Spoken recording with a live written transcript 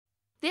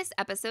This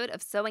episode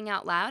of Sewing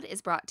Out Loud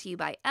is brought to you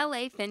by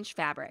LA Finch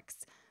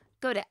Fabrics.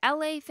 Go to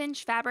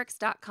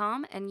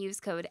lafinchfabrics.com and use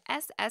code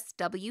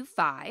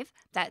SSW5,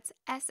 that's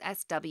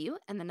SSW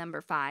and the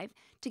number 5,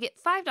 to get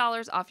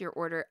 $5 off your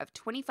order of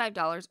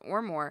 $25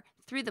 or more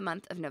through the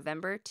month of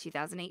November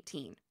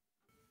 2018.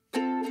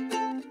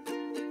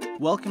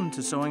 Welcome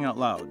to Sewing Out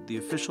Loud, the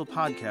official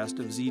podcast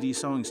of Zede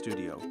Sewing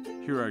Studio.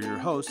 Here are your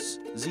hosts,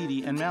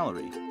 Zede and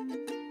Mallory.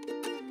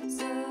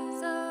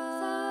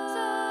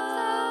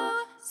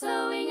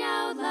 Sewing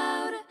Out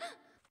Loud.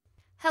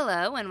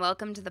 Hello and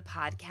welcome to the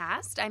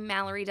podcast. I'm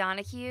Mallory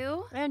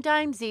Donahue. And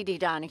I'm Zede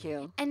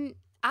Donahue. And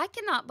I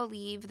cannot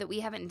believe that we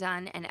haven't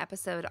done an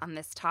episode on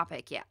this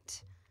topic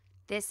yet.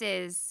 This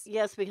is...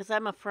 Yes, because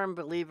I'm a firm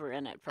believer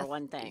in it, for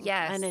one thing.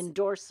 Yes. An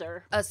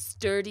endorser. A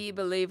sturdy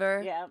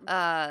believer. Yeah.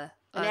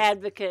 An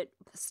advocate.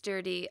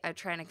 Sturdy. I'm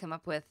trying to come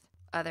up with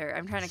other...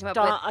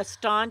 A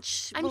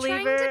staunch believer.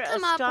 I'm trying to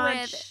come up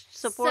with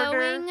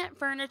supporter. Sewing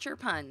furniture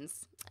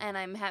puns. And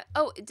I'm...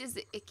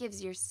 it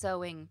gives your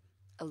sewing...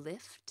 a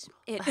lift.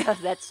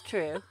 That's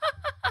true.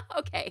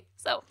 Okay,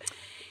 so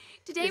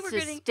today we're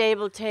going to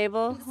stable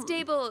table.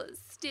 Stable.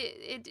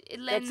 It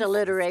lends. That's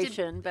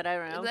alliteration, but I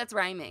don't know. That's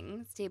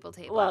rhyming. Stable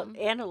table. Well,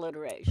 and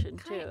alliteration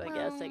too. I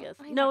guess.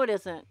 No, it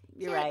isn't.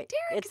 You're right.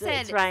 Derek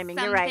said it's rhyming.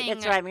 You're right.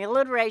 It's rhyming.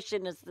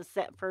 Alliteration is the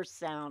first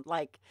sound.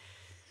 Like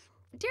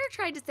Derek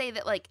tried to say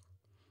that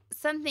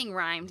something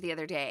rhymed the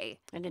other day,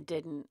 and it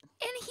didn't.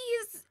 And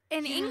he's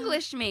an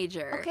English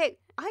major. Okay,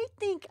 I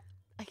think.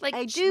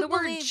 I do the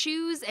word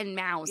choose and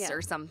mouse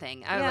or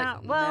something. I was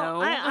like,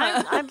 well,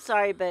 no. I'm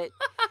sorry, but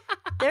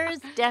there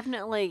is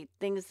definitely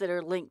things that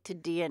are linked to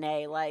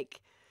DNA, like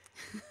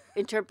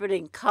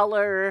interpreting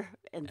color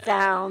and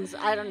sounds.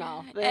 I don't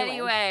know. But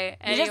anyway.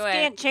 You just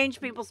can't change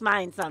people's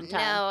minds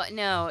sometimes.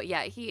 No.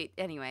 Yeah,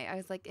 anyway, I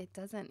was like, it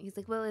doesn't. He's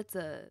like, well, it's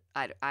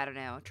I don't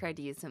know. Tried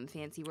to use some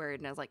fancy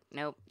word, and I was like,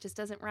 nope, just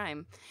doesn't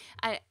rhyme.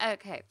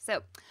 Okay,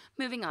 so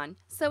moving on.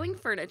 Sewing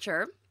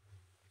furniture.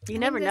 You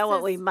never know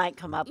what we might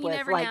come up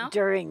with,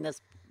 during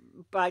this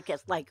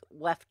broadcast, like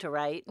left to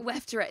right.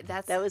 Left to right.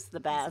 That was the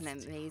best.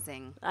 That's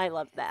amazing. I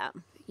love that.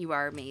 You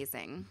are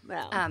amazing.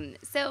 Well.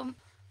 So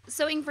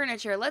sewing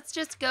furniture. Let's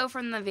just go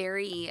from the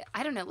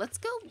let's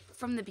go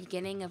from the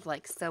beginning of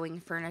sewing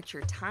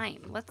furniture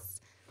time. Let's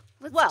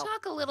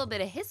talk a little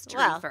bit of history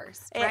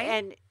first, right?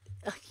 And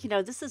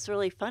this is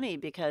really funny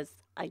because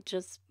I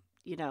just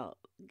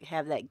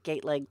have that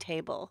gate leg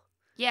table.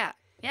 Yeah.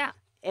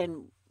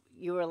 And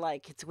you were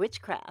like, it's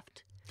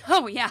witchcraft.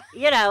 Oh, yeah.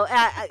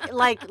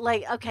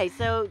 Okay,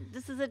 so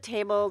this is a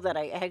table that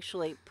I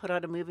actually put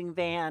on a moving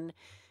van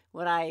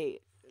when I,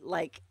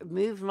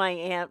 moved my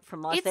aunt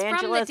from Los Angeles.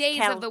 It's from the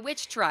days of the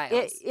witch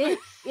trials.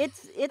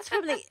 It's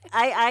from the,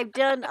 I've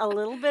done a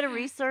little bit of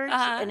research,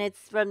 and it's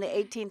from the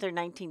 18th or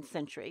 19th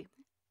century.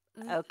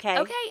 Okay?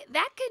 Okay,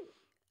 that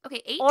could,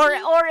 18th.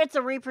 Or it's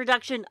a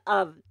reproduction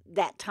of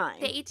that time.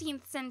 The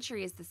 18th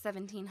century is the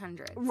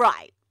 1700s.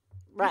 Right.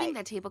 You think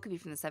that table could be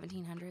from the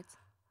 1700s?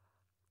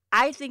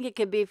 I think it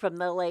could be from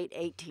the late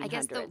 1800s. I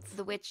guess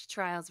the witch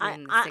trials were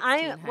in the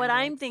 1600s. What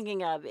I'm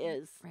thinking of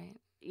is, right.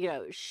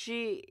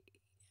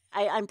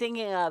 I'm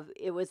thinking of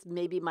it was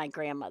maybe my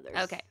grandmother's.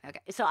 Okay.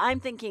 So I'm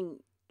thinking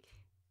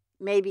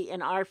maybe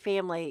in our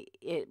family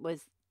it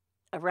was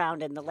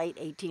around in the late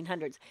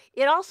 1800s.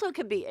 It also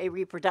could be a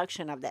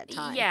reproduction of that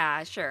time.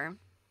 Yeah, sure.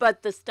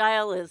 But the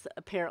style is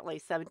apparently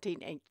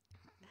 17th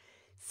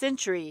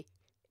century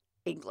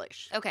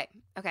English. Okay.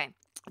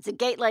 It's a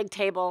gate leg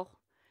table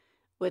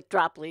with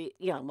drop leaf.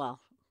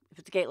 If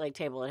it's a gate leg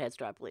table, it has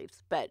drop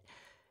leaves. But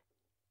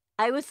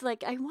I was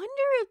like, I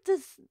wonder if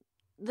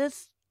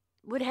this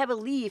would have a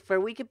leaf, or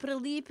we could put a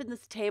leaf in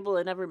this table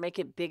and never make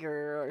it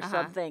bigger or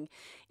something.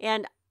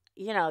 And,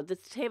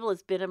 this table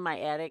has been in my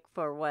attic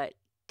for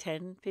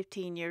 10,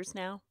 15 years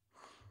now?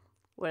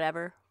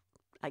 Whatever.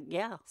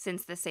 Yeah.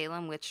 Since the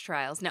Salem witch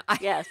trials. No.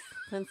 Yes,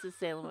 since the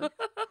Salem witch.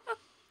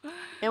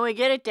 And we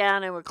get it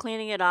down and we're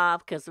cleaning it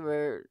off because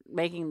we're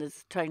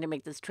trying to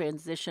make this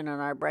transition on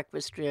our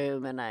breakfast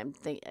room. And I'm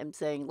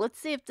saying, let's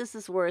see if this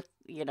is worth,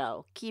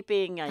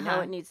 keeping. I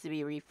know it needs to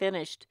be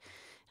refinished.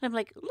 And I'm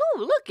like, oh,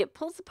 look, it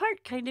pulls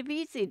apart kind of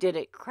easy. Did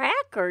it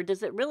crack or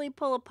does it really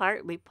pull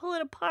apart? We pull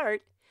it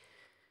apart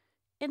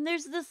and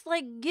there's this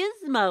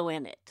gizmo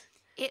in it.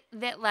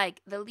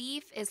 The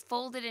leaf is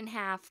folded in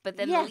half, but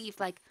then the leaf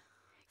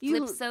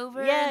flips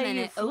over, and then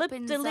it flip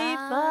opens the leaf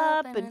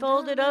up and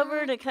fold it over,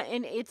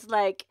 and it's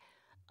like,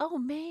 oh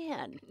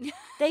man,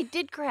 they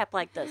did crap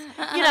like this.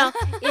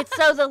 It's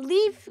so the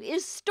leaf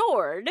is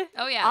stored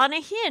on a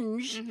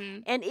hinge,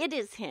 and it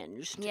is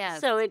hinged.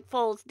 Yes. So it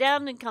folds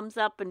down and comes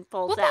up and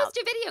folds out. We'll post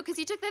a video because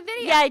you took that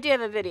video. Yeah, I do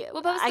have a video.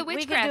 We'll post the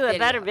witchcraft video. We could do a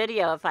better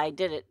video if I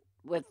did it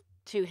with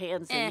two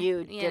hands and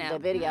you did the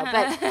video.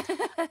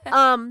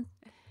 But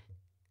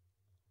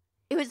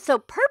it was so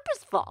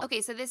purposeful.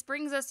 Okay, so this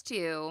brings us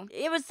to...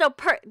 It was so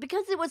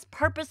because it was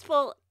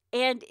purposeful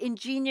and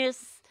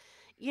ingenious,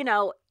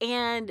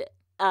 and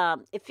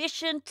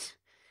efficient.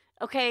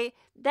 Okay,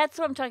 that's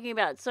what I'm talking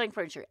about, sewing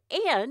furniture.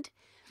 And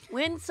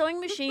when sewing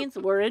machines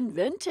were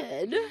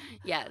invented...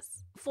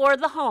 Yes. for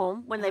the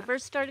home, when they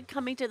first started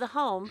coming to the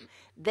home,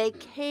 they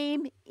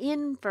came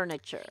in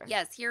furniture.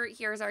 Yes,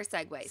 here's our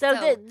segue.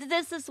 So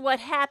this is what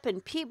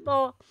happened.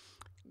 People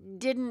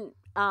didn't,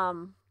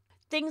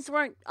 things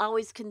weren't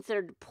always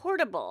considered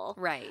portable.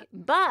 Right.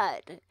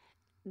 But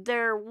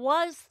there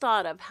was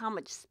thought of how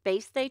much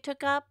space they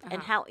took up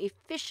and how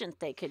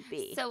efficient they could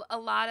be. So a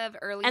lot of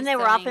early and they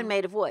were often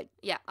made of wood.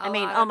 Yeah.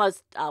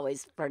 Almost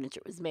always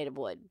furniture was made of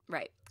wood.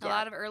 Right. Yeah. A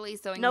lot of early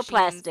sewing no machines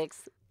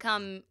plastics.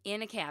 come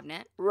in a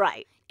cabinet.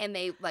 Right. And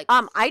they like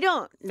I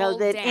don't know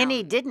fold that down.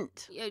 any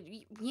didn't.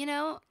 You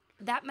know,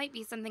 that might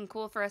be something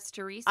cool for us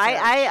to research.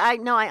 I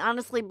know. I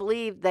honestly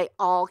believe they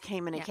all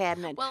came in a Yeah.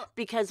 cabinet. Well-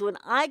 because when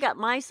I got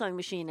my sewing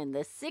machine in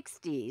the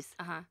 60s,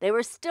 they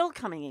were still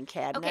coming in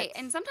cabinets. Okay,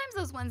 and sometimes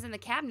those ones in the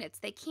cabinets,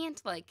 they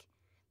can't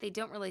they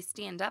don't really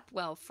stand up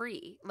well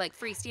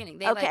freestanding.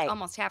 They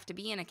almost have to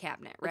be in a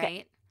cabinet, right?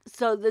 Okay.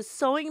 So the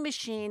sewing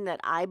machine that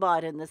I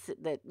bought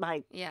that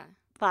my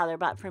father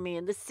bought for me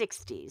in the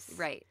 60s,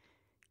 right,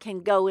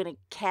 can go in a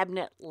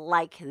cabinet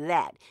like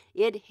that.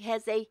 It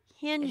has a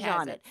hinge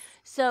on it.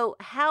 So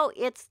how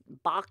it's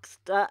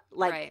boxed up,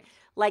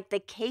 like the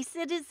case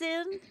it is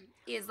in,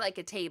 is like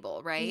a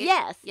table, right?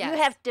 Yes. You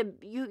have to,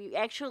 you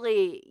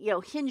actually,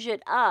 hinge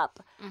it up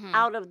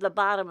out of the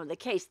bottom of the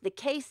case. The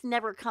case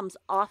never comes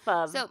off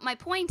of. So my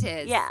point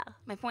is,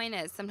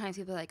 sometimes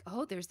people are like,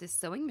 oh, there's this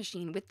sewing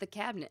machine with the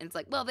cabinet. And it's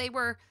like, well, they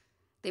were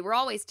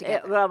always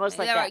together. Well, almost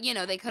like that.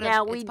 They could have.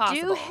 Now we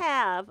do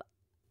have.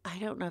 I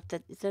don't know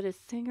if is that a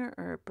singer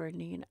or a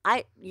Bernine.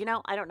 I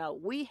don't know.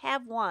 We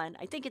have one.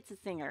 I think it's a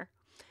singer.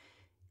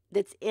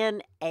 That's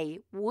in a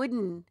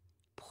wooden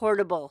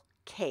portable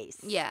case.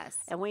 Yes.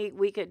 And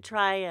we could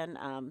try and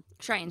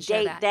show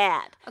date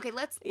that. Okay,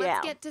 let's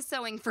get to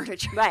sewing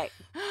furniture. Right.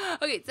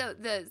 Okay, so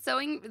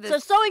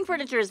sewing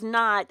furniture is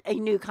not a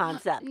new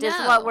concept. No. Is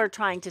what we're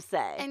trying to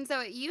say. And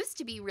so it used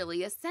to be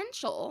really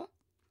essential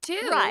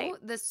to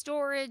the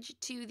storage,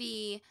 to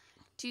the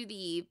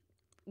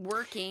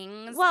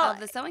workings of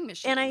the sewing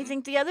machine. And I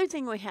think the other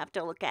thing we have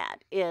to look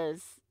at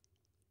is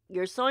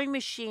your sewing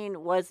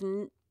machine was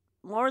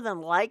more than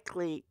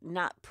likely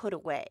not put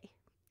away.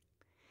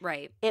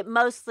 Right. It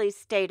mostly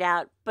stayed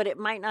out, but it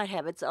might not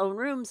have its own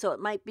room, so it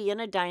might be in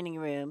a dining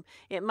room.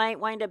 It might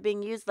wind up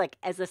being used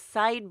as a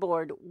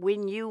sideboard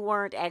when you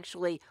weren't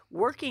actually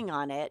working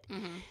on it.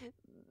 Mm-hmm.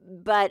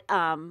 But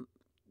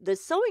the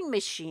sewing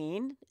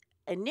machine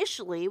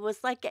initially was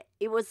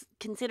it was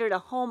considered a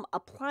home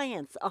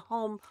appliance, a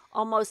home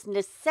almost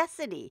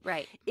necessity.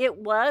 Right. It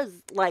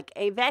was like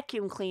a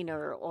vacuum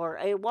cleaner or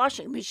a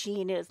washing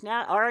machine is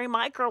now, or a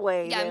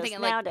microwave. Yeah, I'm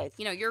thinking nowadays.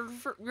 Your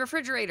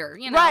refrigerator.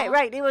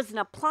 Right. It was an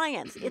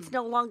appliance. It's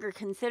no longer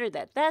considered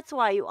that. That's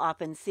why you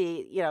often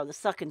see the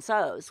suck and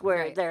sews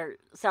where they're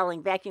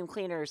selling vacuum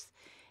cleaners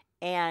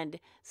and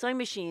sewing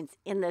machines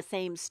in the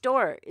same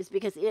store, is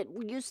because it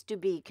used to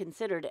be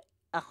considered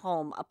a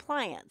home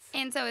appliance.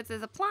 And so it's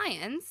this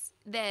appliance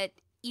that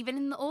even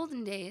in the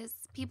olden days,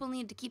 people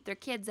need to keep their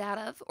kids out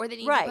of, or they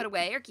need to put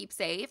away or keep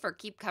safe or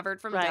keep covered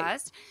from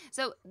dust.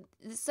 So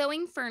the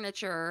sewing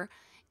furniture,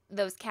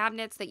 those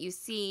cabinets that you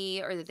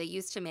see or that they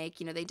used to make,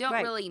 they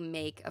don't really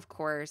make, of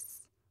course.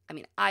 I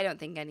mean, I don't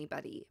think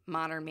anybody,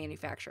 modern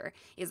manufacturer,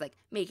 is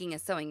making a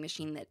sewing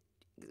machine that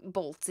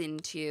bolts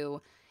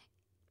into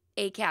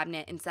a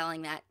cabinet and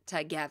selling that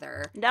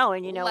together. No,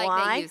 and you know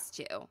why? They used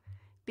to.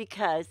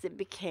 Because it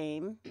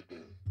became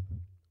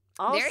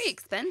very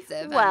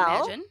expensive,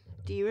 I imagine.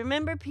 Do you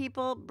remember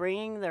people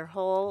bringing their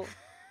whole?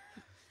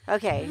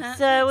 Okay,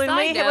 so when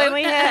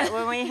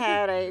we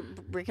had a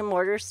brick and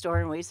mortar store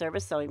and we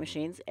serviced sewing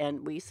machines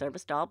and we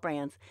serviced all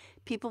brands,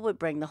 people would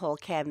bring the whole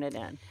cabinet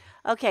in.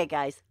 Okay,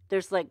 guys,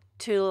 there's 2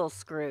 little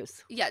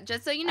screws. Yeah,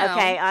 just so you know.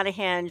 Okay, on a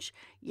hinge,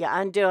 you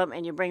undo them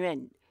and you bring them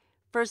in.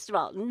 First of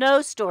all,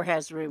 no store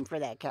has room for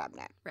that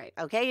cabinet. Right.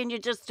 Okay, and you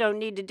just don't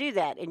need to do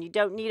that. And you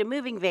don't need a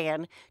moving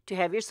van to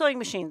have your sewing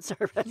machine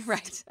serviced.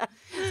 Right.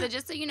 So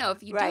just so you know,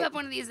 if you do have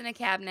one of these in a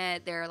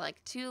cabinet, there are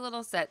 2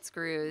 little set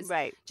screws.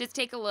 Right. Just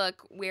take a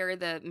look where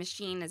the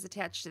machine is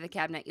attached to the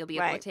cabinet. You'll be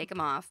able to take them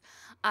off.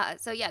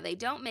 So yeah, they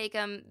don't make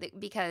them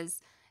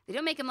because they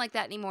don't make them like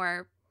that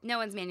anymore. No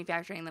one's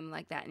manufacturing them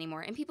like that anymore,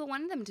 and people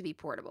wanted them to be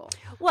portable.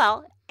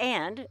 Well,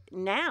 and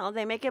now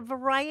they make a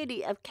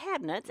variety of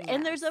cabinets,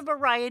 and there's a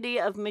variety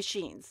of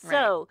machines. Right.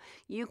 So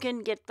you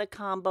can get the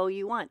combo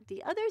you want.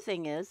 The other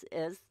thing is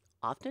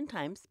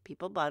oftentimes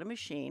people bought a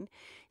machine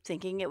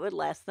thinking it would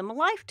last them a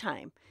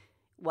lifetime.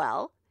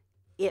 Well,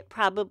 it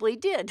probably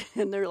did,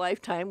 and their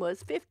lifetime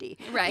was 50.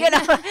 Right.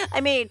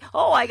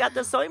 I got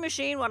the sewing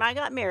machine when I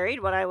got married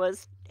when I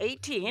was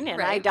 18,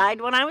 and I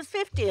died when I was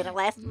 50, and it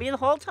lasted me the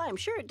whole time.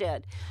 Sure it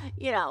did,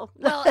 Well,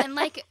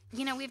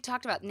 and we've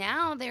talked about,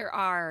 now there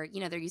are,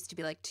 there used to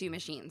be 2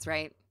 machines,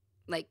 right?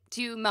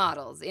 2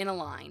 models in a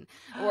line,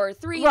 or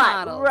 3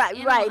 models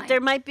in a line. There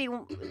might be,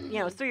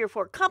 3 or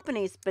 4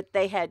 companies, but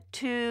they had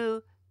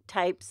 2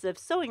 types of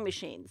sewing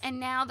machines. And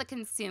now the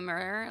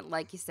consumer,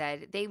 like you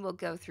said, they will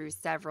go through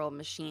several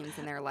machines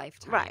in their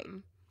lifetime. Right.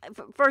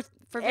 For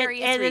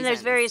various and then there's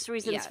reasons. various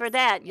reasons Yes, for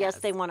that. Yes,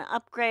 yes. they want to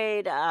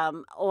upgrade,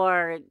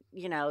 or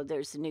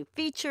there's a new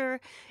feature,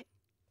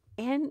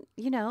 and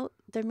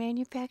they're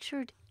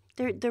manufactured.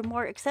 They're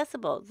more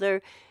accessible.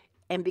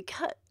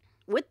 Because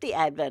with the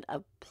advent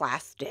of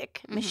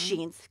plastic, Mhm.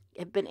 machines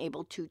have been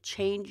able to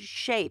change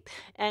shape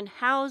and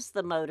house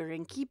the motor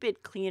and keep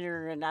it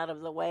cleaner and out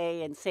of the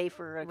way and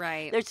safer. And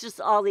Right. there's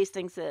just all these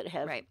things that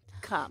have Right.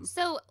 come.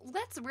 So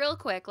let's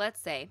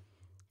say,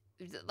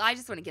 I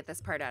just want to get this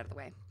part out of the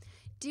way.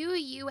 Do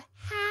you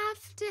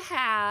have to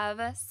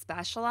have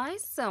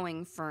specialized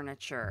sewing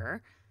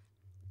furniture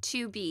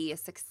to be a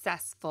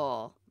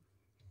successful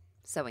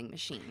sewing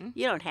machine?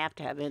 You don't have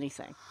to have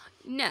anything.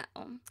 No.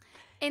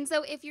 And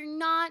so if you're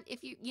not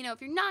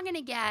going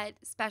to get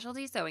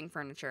specialty sewing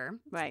furniture,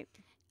 Right.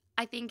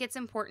 I think it's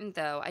important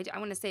though. I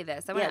want to say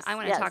this. I Yes,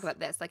 want to yes. talk about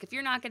this. Like if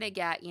you're not going to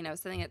get,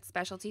 something that's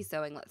specialty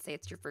sewing, let's say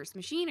it's your first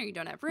machine or you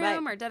don't have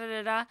room or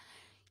da-da-da-da,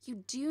 you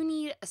do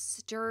need a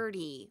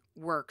sturdy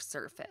work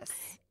surface.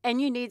 And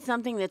you need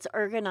something that's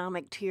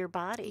ergonomic to your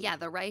body. Yeah,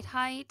 the right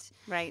height.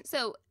 Right.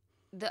 So,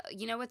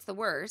 what's the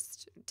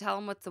worst? Tell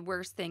them what's the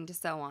worst thing to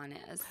sew on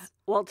is.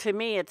 Well, to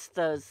me, it's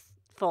those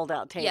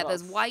fold-out tables. Yeah,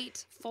 those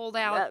white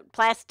fold-out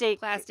plastic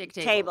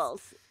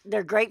tables.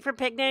 They're great for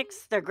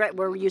picnics. They're great.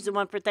 We're using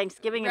one for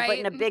Thanksgiving and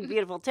putting a Right. big,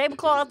 beautiful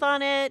tablecloth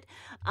on it.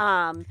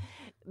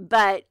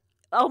 But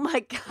oh my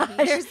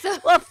gosh!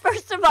 Well,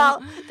 first of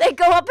all, they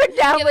go up and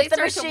down Yeah, with they the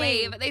start machine. to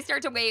wave. They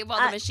start to wave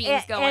while the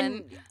machine's going.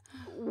 And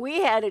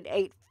we had an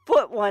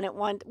 8-foot one at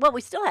one. Well,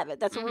 we still have it.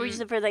 That's what we're Mhm.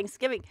 using for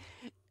Thanksgiving.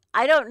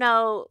 I don't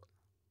know.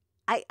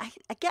 I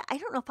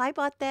don't know if I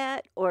bought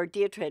that or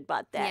Deirdre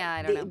bought that. Yeah,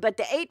 I don't know. But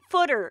the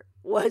 8-footer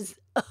was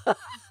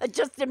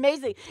just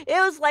amazing. It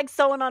was like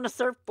sewing on a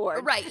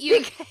surfboard. Right,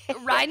 you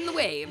riding the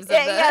waves.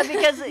 Yeah,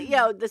 because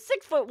the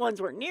 6-foot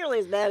ones weren't nearly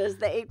as bad as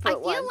the 8-foot I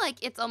ones. feel like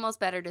it's almost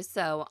better to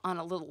sew on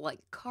a little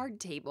card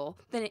table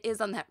than it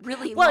is on that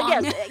really Well,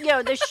 long.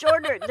 yes, the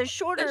shorter the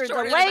shorter the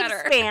leg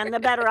better. span, the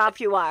better off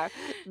you are.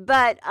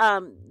 But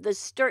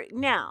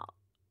now,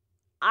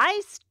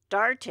 I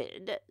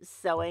started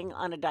sewing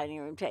on a dining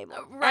room table,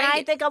 and I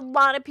Right. think a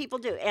lot of people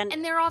do.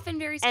 And they're often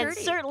very And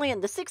sturdy. certainly in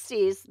the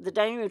 60s, the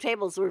dining room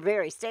tables were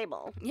very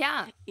stable.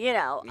 Yeah,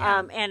 Yeah.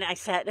 Yeah. And I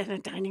sat in a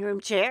dining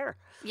room chair.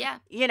 yeah.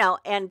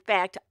 In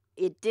fact,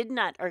 it did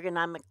not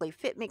ergonomically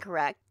fit me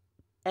correct,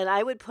 and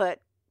I would put,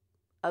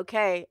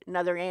 okay,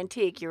 another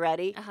antique. You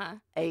ready? Uh-huh.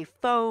 A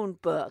phone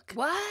book.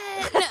 What?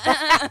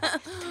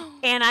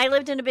 And I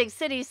lived in a big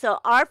city, so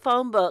our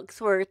phone books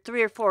were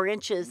 3 or 4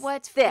 inches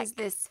What thick. is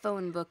this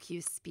phone book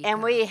you speak And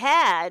of? we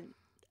had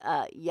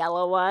a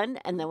yellow one,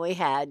 and then we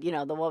had, the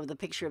one with the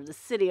picture of the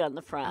city on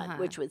the front, Uh-huh.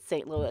 which was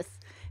St. Louis.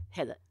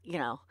 Had,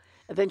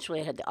 eventually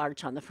it had the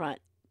arch on the front.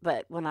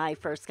 But when I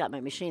first got my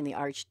machine, the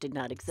arch did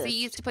not So exist. you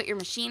used to put your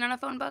machine on a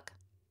phone book?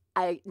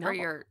 I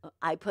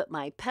put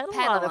my pedal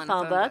on a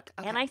phone book,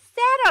 Okay. and I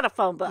sat on a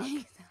phone book.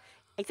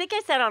 I think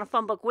I sat on a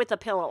phone book with a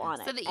pillow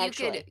on it. So that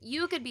actually.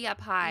 you could be up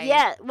high.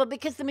 Yeah, well,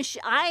 because the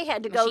machine, I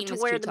had to go Machine to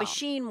was where too the tall.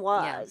 machine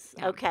was.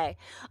 Yeah. Okay,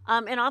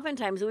 and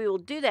oftentimes we will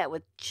do that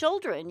with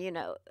children.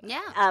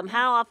 Yeah.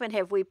 How often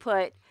have we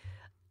put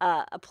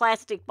a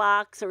plastic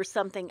box or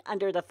something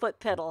under the foot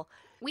pedal?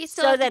 We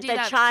still so have to that do the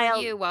that child-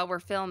 for you while we're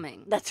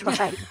filming. That's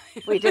right,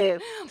 we do.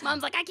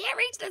 Mom's like, I can't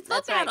reach this foot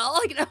That's right.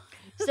 pedal.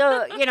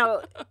 So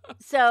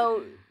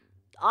so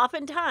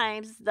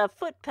oftentimes the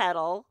foot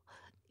pedal.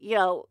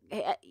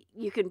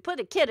 You can put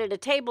a kid at a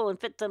table and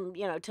fit them,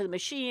 to the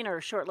machine, or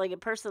a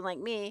short-legged person like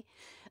me,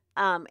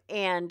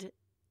 and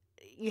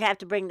you have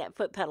to bring that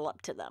foot pedal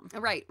up to them.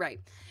 Right.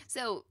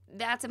 So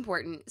that's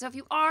important. So if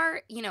you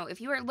are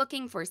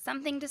looking for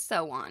something to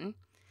sew on,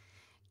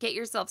 get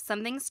yourself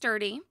something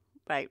sturdy.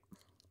 Right.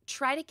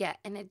 Try to get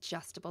an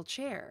adjustable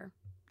chair.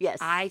 Yes.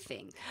 I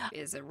think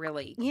is a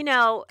really good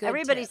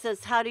everybody tip.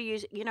 says how to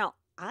use.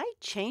 I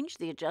change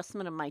the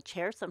adjustment of my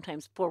chair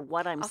sometimes for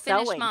what I'm I'll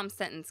sewing. finish Mom's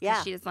sentence because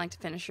Yeah. she doesn't like to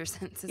finish her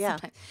sentences Yeah.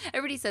 sometimes.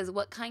 Everybody says,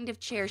 what kind of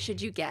chair should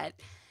you get?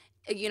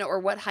 Or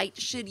what height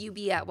should you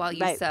be at while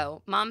you Right.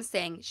 sew? Mom's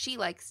saying she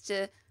likes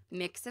to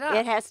mix it up.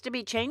 It has to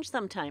be changed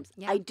sometimes.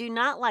 Yeah. I do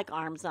not like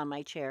arms on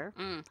my chair.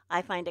 Mm.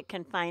 I find it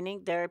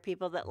confining. There are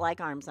people that like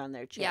arms on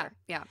their chair.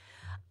 Yeah.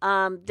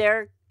 There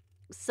are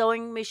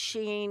sewing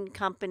machine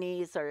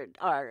companies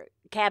or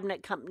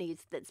cabinet companies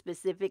that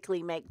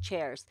specifically make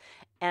chairs,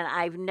 and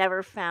I've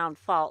never found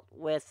fault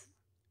with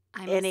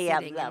I'm any of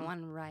sitting them. in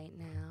one right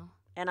now.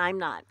 and I'm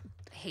not.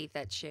 I hate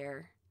that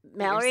chair. that you're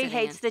Mallory sitting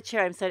hates in. the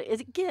chair I'm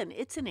sitting.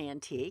 It's an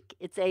antique.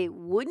 It's a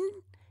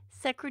wooden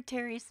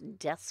secretary's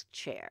desk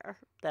chair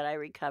that I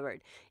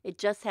recovered. It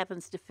just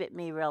happens to fit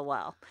me real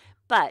well,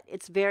 but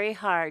it's very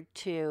hard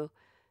to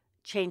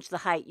change the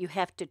height. You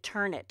have to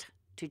turn it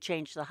to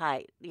change the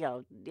height.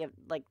 You have,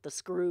 like the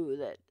screw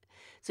that.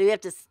 So you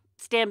have to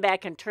stand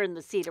back and turn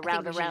the seat around,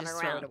 I think we should around, just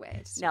throw it around. away.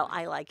 Just No,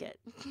 I like it.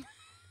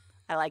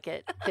 I like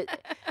it. I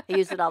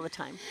use it all the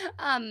time.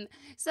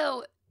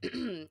 So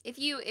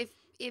if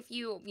if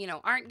you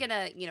aren't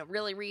gonna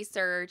really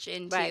research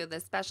into the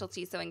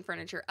specialty sewing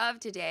furniture of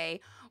today,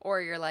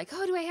 or you're like,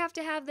 oh, do I have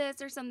to have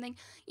this or something,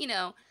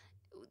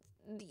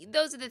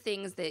 those are the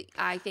things that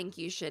I think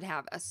you should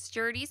have: a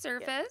sturdy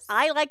surface.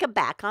 I like a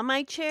back on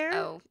my chair.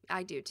 Oh,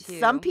 I do too.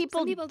 Some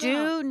people do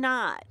don't.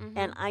 not.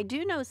 And I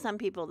do know some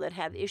people that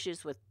have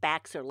issues with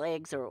backs or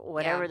legs or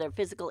whatever their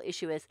physical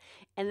issue is,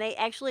 and they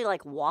actually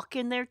like walk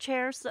in their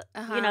chair. So,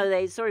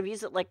 they sort of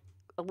use it like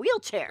a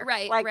wheelchair,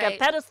 like a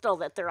pedestal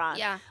that they're on.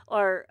 Yeah.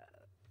 Or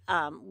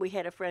we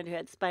had a friend who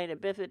had spina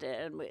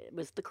bifida, and it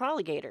was the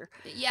crawligator.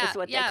 Yeah, is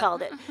what they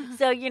called it.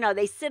 So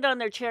they sit on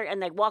their chair and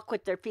they walk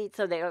with their feet,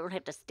 so they don't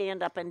have to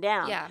stand up and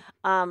down. Yeah.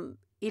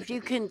 If you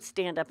can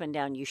stand up and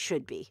down, you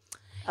should be.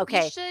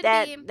 Okay, You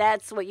should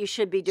that's what you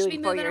should be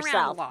doing for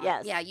yourself.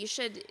 Yes. Yeah, you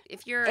should.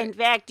 If you're, in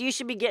fact, you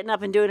should be getting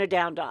up and doing a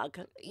down dog.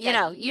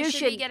 Yeah, you you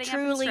should be should getting up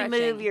and truly move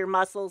stretching. your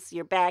muscles,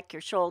 your back,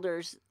 your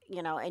shoulders,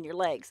 and your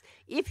legs.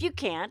 If you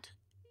can't,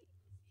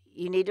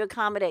 you need to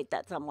accommodate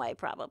that some way,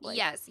 probably.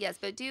 Yes,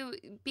 but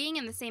being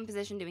in the same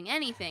position doing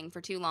anything for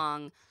too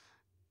long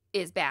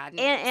is bad.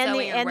 And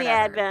Sewing or the whatever.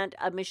 advent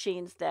of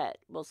machines that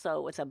will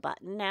sew with a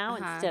button now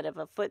instead of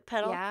a foot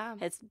pedal Yeah.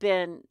 has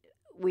been.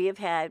 We have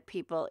had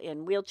people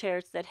in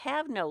wheelchairs that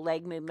have no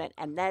leg movement,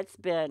 and that's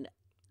been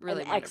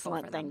Really an wonderful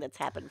excellent for thing them. that's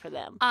happened for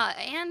them.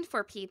 And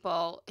for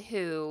people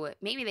who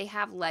maybe they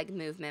have leg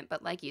movement,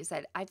 but like you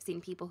said, I've seen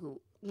people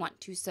who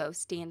want to sew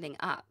standing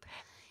up.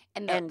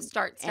 And the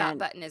start-stop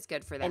button is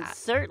good for that. And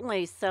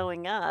certainly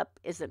sewing up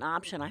is an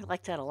option. I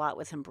like that a lot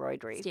with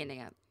embroidery.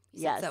 Standing up.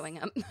 You Yes. said sewing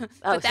up. Oh,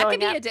 But that could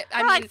be up.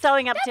 I like mean,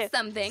 sewing up that's too.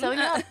 something. Sewing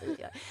up.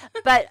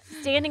 But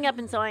standing up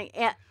and sewing,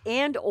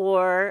 and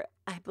or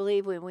I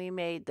believe when we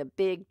made the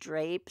big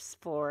drapes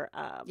for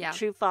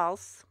True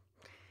False,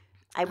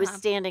 I was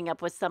standing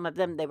up with some of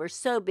them. They were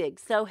so big,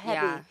 so heavy.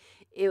 Yeah.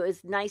 It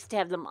was nice to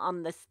have them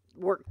on the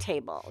work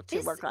table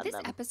to work on this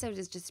them. episode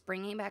is just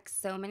bringing back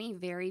so many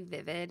very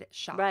vivid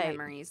shop Right.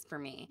 memories for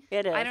me.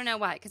 It is. I don't know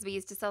why, because we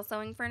used to sell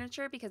sewing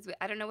furniture because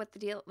I don't know what the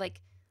deal,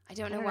 I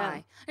don't know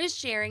why. I'm just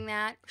sharing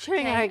that.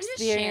 Sharing okay? our I'm just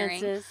sharing.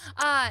 experiences.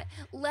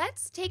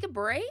 Let's take a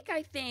break,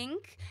 I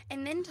think,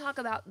 and then talk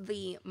about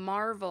the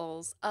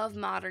marvels of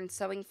modern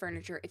sewing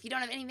furniture. If you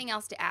don't have anything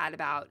else to add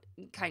about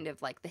kind of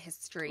like the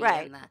history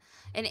Right.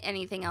 and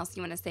anything else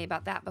you want to say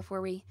about that before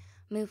we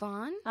move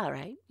on. All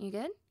right. You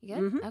good? You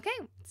good? Mhm. Okay,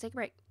 let's take a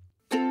break.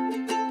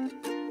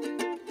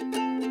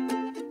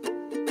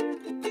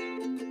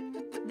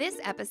 This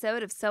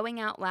episode of Sewing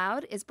Out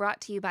Loud is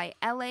brought to you by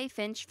LA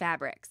Finch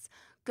Fabrics.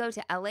 Go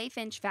to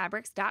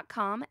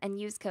lafinchfabrics.com and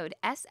use code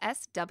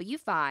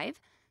SSW5,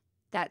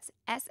 that's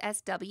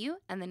SSW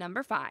and the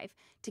number 5,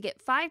 to get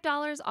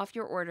 $5 off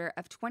your order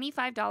of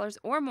 $25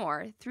 or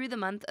more through the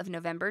month of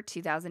November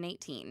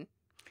 2018.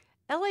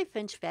 LA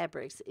Finch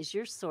Fabrics is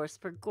your source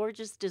for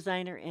gorgeous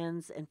designer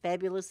ends and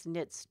fabulous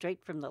knits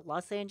straight from the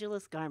Los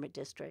Angeles Garment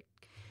District.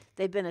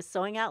 They've been a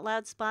Sewing Out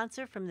Loud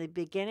sponsor from the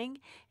beginning,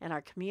 and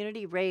our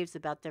community raves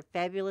about their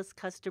fabulous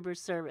customer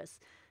service,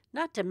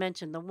 not to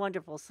mention the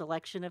wonderful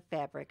selection of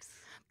fabrics.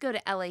 Go to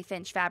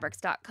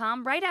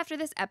lafinchfabrics.com right after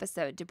this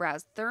episode to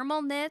browse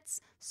thermal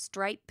knits,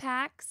 stripe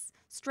packs,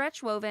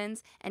 stretch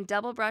wovens, and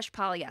double brush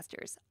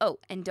polyesters. Oh,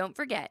 and don't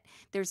forget,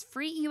 there's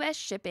free U.S.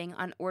 shipping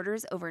on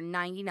orders over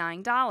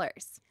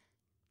 $99.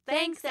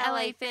 Thanks,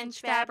 LA Finch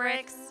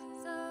Fabrics.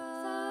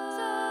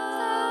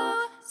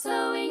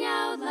 Sewing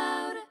out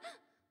loud.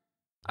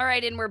 All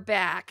right, and we're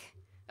back.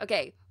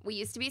 Okay, we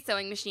used to be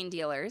sewing machine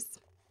dealers.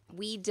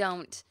 We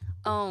don't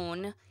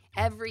own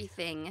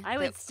everything. I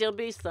would still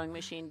be a sewing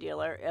machine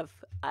dealer if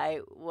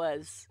I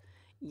was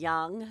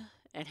young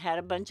and had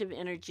a bunch of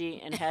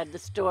energy and had the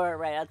store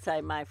right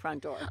outside my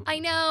front door. I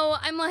know.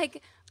 I'm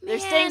like, man,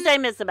 There's things I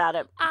miss about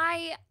it.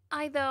 I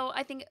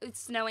think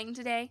it's snowing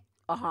today.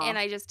 And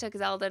I just took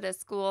Zelda to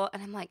school,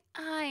 and I'm like,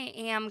 I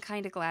am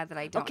kind of glad that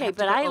I don't. Okay, have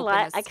but to open a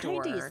I kind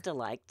of store. used to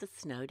like the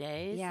snow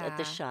days at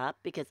the Yeah. shop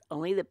because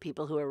only the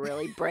people who were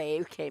really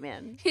brave came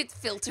in. It's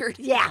filtered.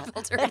 Yeah,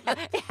 filtered.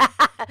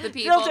 The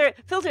people.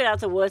 filtered out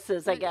the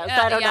wusses, I guess.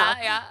 I don't know.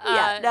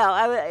 Yeah.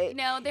 No,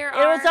 No, there it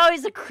are. was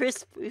always a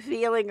crisp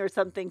feeling or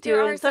something too,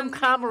 There are and some some things-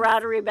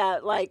 camaraderie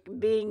about like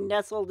being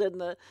nestled in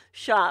the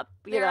shop,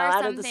 there are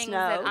out some of the things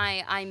snow.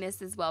 that I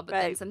miss as well, but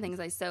then Right. some things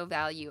I so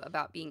value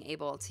about being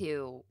able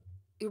to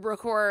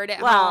record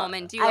at well, home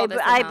and do all this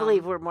at I home.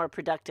 believe we're more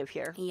productive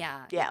here.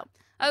 Yeah. Yeah.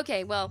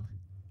 Okay, well,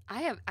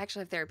 I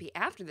actually have therapy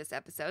after this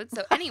episode.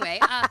 So anyway,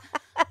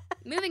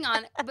 moving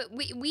on. But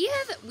we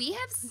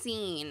have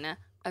seen,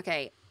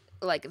 okay,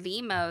 like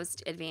the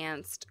most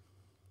advanced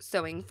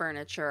sewing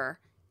furniture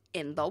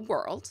in the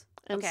world.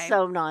 And Okay.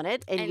 sewn on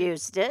it and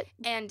used it.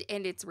 And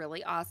it's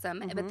really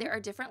awesome. But there are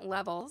different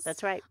levels.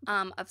 That's right.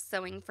 Of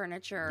sewing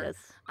furniture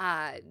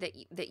Yes.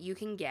 that you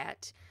can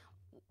get.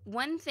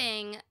 One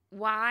thing,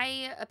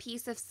 why a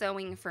piece of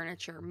sewing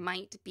furniture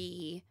might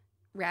be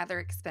rather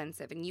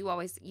expensive, and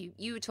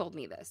you told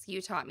me this,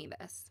 you taught me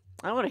this.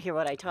 I want to hear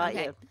what I taught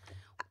Okay. you.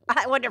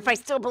 I wonder if I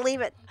still believe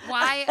it.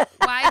 Why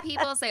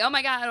people say, oh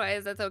my God, why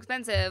is that so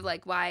expensive?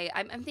 Like why,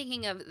 I'm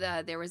thinking of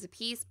there was a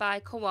piece by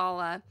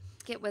Koala,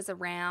 it was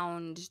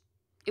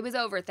it was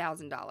over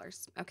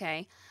 $1,000.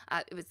 Okay.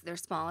 It was their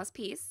smallest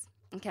piece.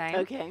 Okay.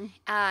 Okay.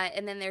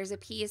 And then there's a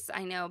piece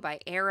I know by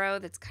Arrow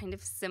that's kind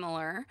of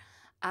similar.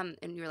 And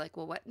you're like,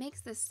 well, what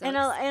makes this so? And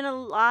a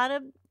lot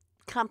of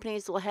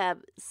companies will have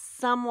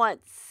somewhat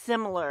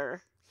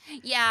similar,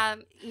 yeah,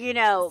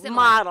 similar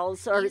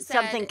models or You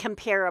something said-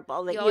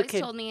 comparable that You you always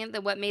could. told me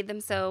that what made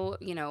them so,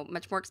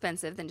 much more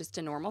expensive than just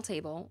a normal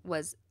table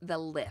was the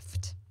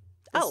lift,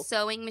 the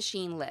sewing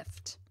machine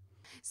lift.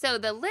 So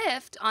the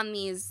lift on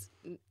these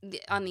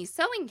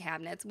sewing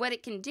cabinets, what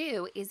it can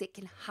do is it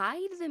can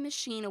hide the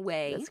machine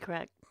away. That's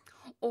correct.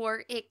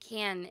 Or it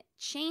can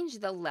change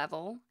the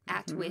level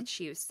at which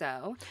you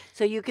sew.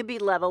 So you could be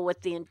level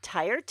with the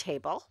entire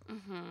table,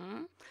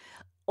 Mm-hmm.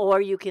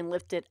 or you can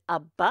lift it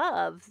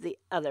above the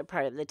other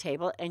part of the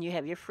table, and you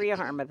have your free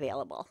arm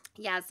available.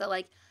 Yeah, so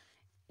like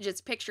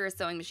just picture a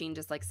sewing machine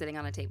just like sitting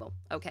on a table.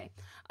 Okay.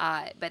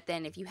 But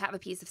then if you have a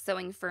piece of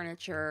sewing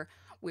furniture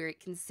where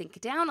it can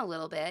sink down a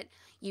little bit,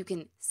 you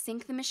can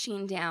sink the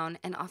machine down,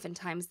 and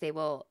oftentimes they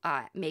will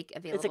make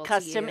available It's a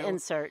custom to you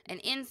insert. an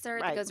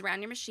insert Right. that goes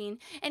around your machine.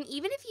 And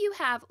even if you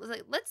have,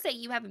 let's say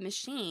you have a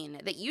machine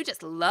that you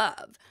just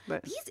love,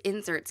 Right. these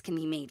inserts can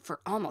be made for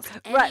almost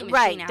any Right, machine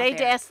right. out They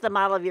there. ask the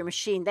model of your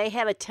machine. They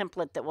have a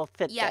template that will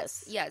fit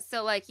Yes, this. yes.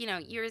 So like, you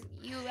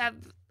have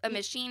a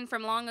machine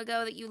from long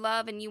ago that you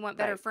love and you want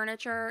better Right.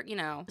 furniture,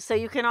 So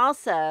you can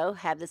also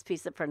have this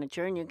piece of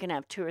furniture, and you can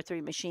have 2 or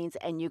 3 machines,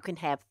 and you can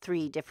have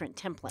 3 different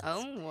templates.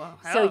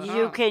 So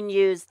you can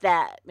use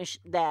that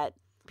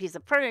piece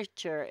of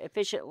furniture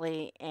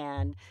efficiently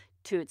and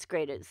to its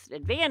greatest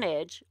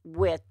advantage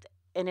with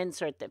an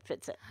insert that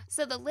fits it.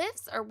 So the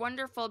lifts are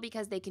wonderful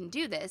because they can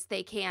do this.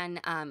 They can,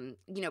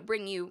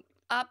 bring you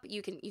up.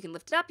 You can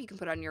lift it up. You can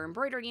put it on your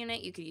embroidery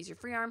unit. You can use your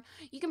free arm.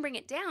 You can bring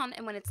it down,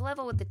 and when it's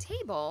level with the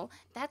table,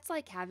 that's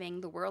like having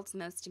the world's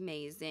most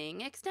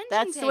amazing extension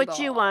That's table. what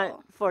you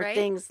want for right?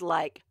 things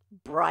like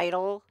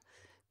bridal,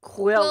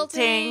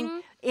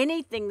 quilting,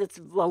 anything that's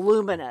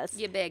voluminous.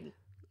 Yeah, big.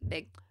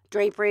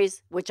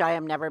 Draperies, which I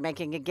am never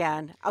making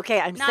again. Okay,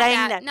 I'm Not saying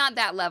that, that. not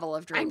that level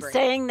of I'm drapery.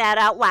 saying that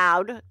out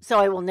loud, so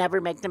I will never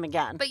make them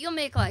again. But you'll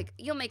make like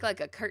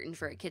a curtain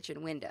for a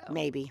kitchen window.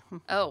 Maybe.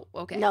 Oh,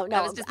 okay. No,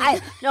 I was just I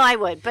thinking,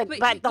 would, but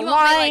But the you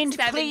won't make, like, lined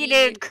 70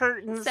 pleated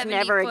curtains 70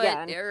 never foot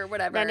again. or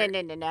whatever. No.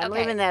 I'm Okay.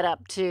 leaving that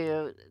up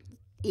to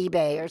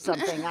eBay or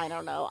something. I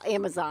don't know,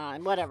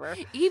 Amazon, whatever.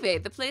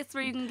 eBay, the place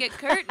where you can get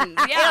curtains.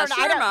 Yeah,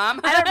 I sure, Mom.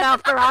 I don't know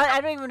if they're on.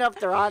 I don't even know if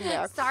they're on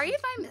there. Sorry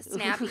if I'm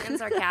snappy and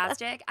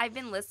sarcastic. I've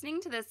been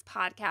listening to this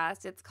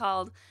podcast. It's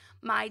called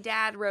My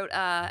Dad Wrote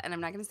and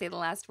I'm not going to say the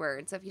last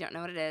word. So if you don't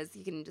know what it is,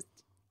 you can just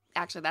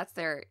actually, that's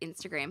their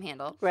Instagram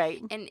handle.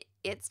 Right. And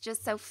it's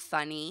just so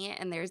funny.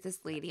 And there's this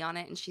lady on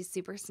it, and she's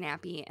super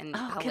snappy and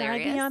Oh,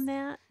 hilarious. can I be on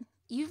that?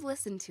 You've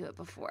listened to it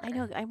before. I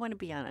know. I want to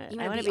be on it. You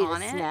I wanna want be to be on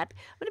the it? snap.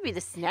 I want to be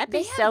the snappy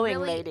They have sewing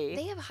really- lady.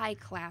 They have high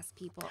class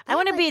people. I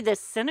want to be the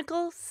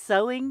cynical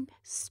sewing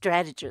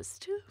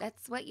strategist.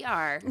 That's what you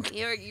are.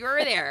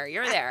 You're there.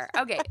 You're there.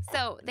 Okay,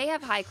 so they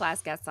have high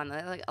class guests on,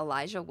 like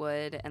Elijah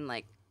Wood and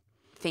like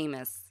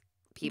famous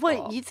people.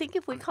 What you think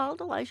if we called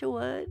Elijah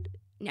Wood?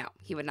 No,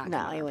 he would not. No,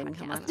 come on he our wouldn't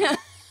come podcast. on.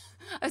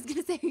 I was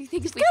gonna say, you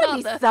think if we Gotta called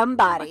be the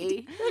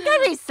somebody. There's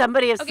gotta be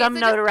somebody of Okay, some so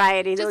just-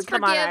 notoriety that just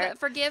would come on. Our...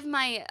 forgive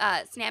my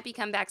snappy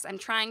comebacks. I'm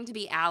trying to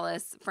be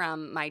Alice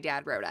from My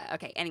Dad Rhoda.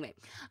 Okay, anyway,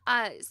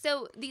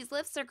 so these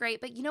lifts are great,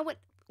 but you know what?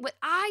 What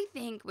I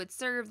think would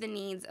serve the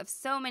needs of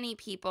so many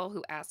people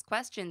who ask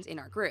questions in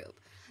our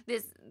group.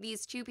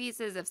 These 2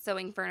 pieces of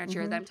sewing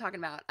furniture that I'm talking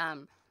about.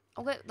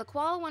 The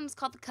koala one is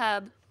called the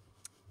Cub.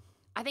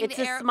 I think It's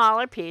the a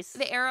smaller piece.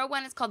 The Arrow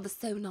one is called the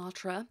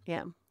Sonatra.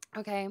 Yeah.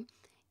 Okay.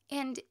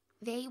 And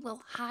they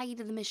will hide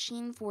the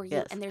machine for you.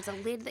 Yes. And there's a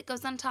lid that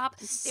goes on top.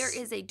 There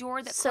is a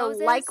door that So,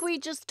 closes. like we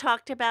just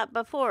talked about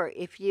before,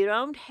 if you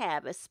don't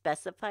have a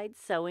specified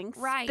sewing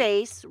Right.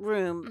 space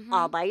room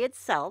all by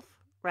itself,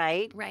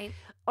 right? Right.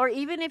 Or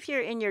even if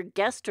you're in your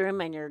guest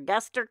room and your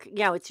guests are,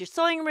 it's your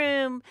sewing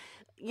room,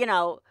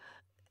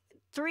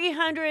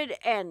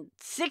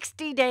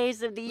 360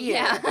 days of the year.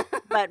 Yeah.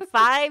 But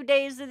 5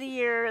 days of the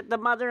year, the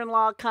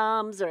mother-in-law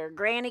comes or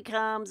granny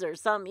comes or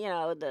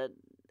the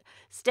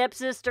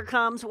stepsister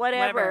comes,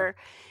 whatever.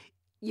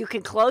 You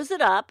can close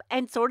it up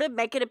and sort of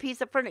make it a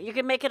piece of furniture. You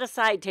can make it a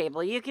side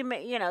table. You can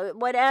make,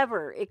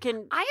 whatever. It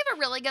can. I have a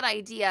really good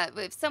idea.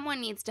 If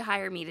someone needs to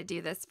hire me to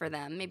do this for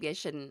them, maybe I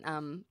shouldn't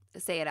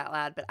say it out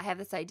loud, but I have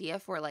this idea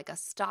for like a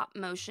stop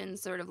motion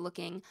sort of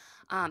looking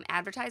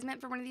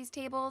advertisement for one of these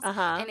tables.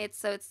 Uh-huh. And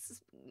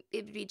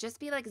it would just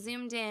be like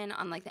zoomed in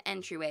on like the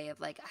entryway of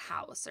like a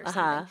house or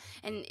something.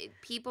 And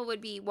people would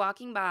be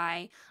walking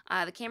by,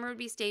 the camera would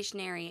be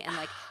stationary, and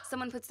like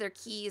someone puts their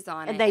keys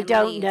on it. And they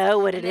don't leaves. know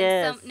what And it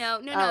then is. No,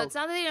 Oh. it's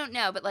not that they don't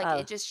know, but like Oh.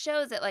 it just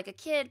shows it like a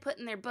kid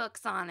putting their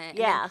books on it. And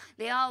Yeah. then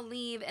they all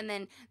leave, and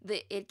then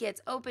it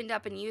gets opened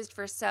up and used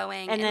for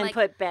sewing. And then like,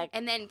 put back.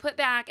 and then put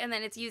back, and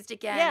then it's used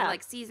again. Yeah.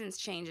 Like seasons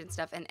change and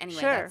stuff. And anyway,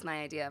 Sure. that's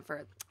my idea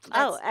for.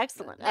 Oh,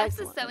 excellent. That's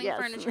excellent. the sewing yes.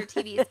 furniture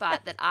TV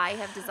spot that I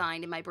have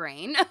designed in my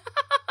brain.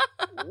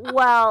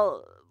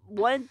 Well,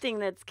 one thing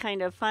that's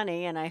kind of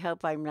funny, and I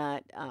hope I'm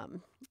not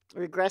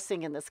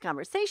regressing in this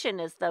conversation,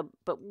 is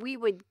but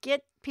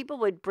people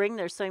would bring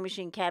their sewing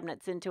machine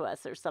cabinets into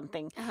us or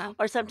something,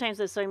 or sometimes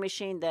a sewing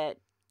machine that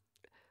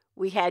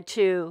we had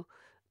to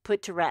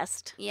put to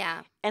rest.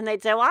 Yeah. And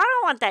they'd say, well, I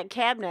don't want that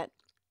cabinet.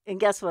 And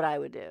guess what I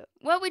would do?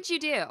 What would you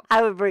do?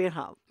 I would bring it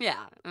home.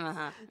 Yeah.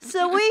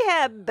 So we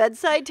have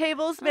bedside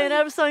tables made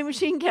out of sewing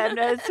machine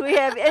cabinets. We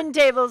have end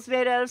tables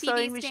made out of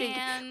sewing machine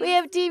cabinets. We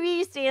have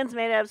TV stands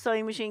made out of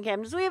sewing machine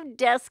cabinets. We have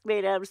desks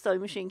made out of sewing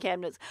machine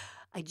cabinets.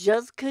 I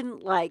just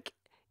couldn't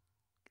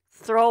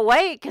throw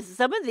away because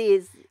some of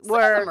these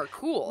were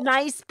cool,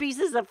 nice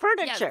pieces of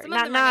furniture.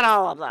 Yeah, not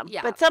all of them,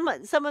 yeah. But some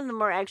of them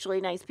were actually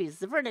nice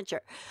pieces of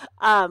furniture.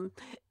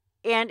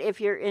 And if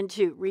you're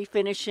into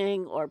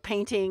refinishing or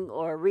painting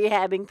or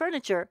rehabbing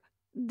furniture,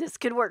 this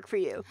could work for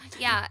you.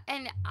 Yeah,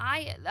 and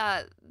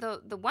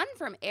the one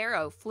from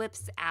Arrow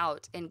flips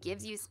out and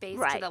gives you space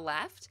to the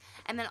left,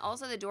 and then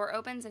also the door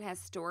opens and has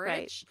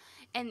storage.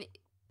 Right. And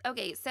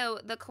okay, so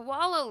the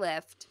koala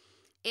lift,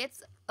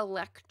 it's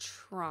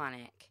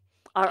electronic.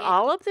 Are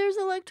all of theirs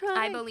electronic?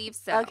 I believe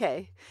so.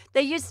 Okay,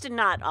 they used to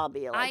not all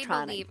be electronic.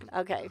 I believe.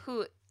 Okay.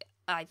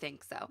 I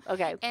think so.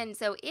 Okay. And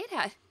so they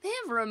have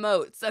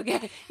remotes,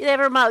 okay? They have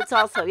remotes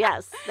also,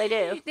 yes, they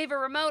do. They have a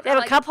remote. They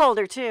have a cup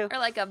holder, too. Or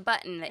like a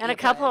button that and a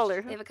cup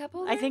holder. They have a cup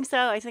holder? I think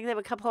so. I think they have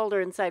a cup holder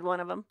inside one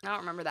of them. I don't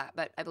remember that,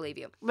 but I believe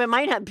you. It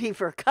might not be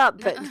for a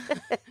cup, but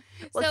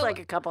looks like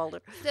a cup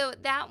holder. So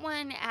that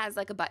one has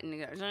like a button.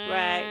 That goes,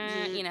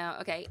 right.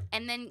 Okay.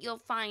 And then you'll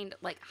find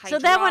hydraulic. So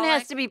that one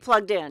has to be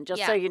plugged in,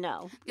 just so you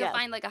know. You'll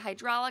find a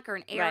hydraulic or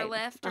an air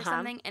lift or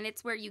something, and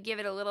it's where you give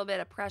it a little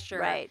bit of pressure.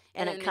 Right.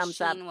 And it comes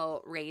up. The machine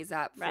will raise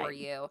up for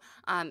you.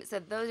 So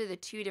those are the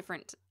two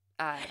different.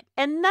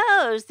 And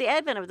the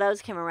advent of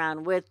those came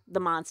around with the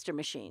monster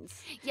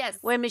machines. Yes.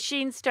 When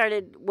machines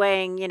started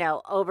weighing,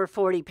 over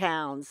 40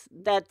 pounds,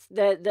 that's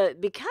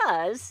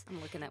because.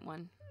 I'm looking at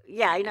one.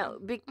 Yeah, I know.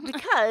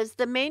 Because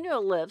the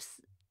manual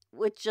lifts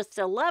with just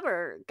a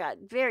lever got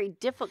very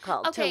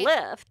difficult to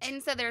lift.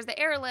 And so there's the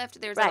air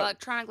lift, there's the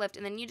electronic lift,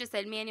 and then you just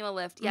said manual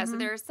lift. Yeah, so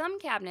there are some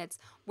cabinets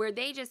where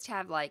they just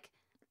have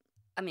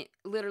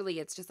literally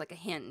it's just like a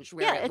hinge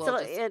where it will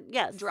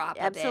just drop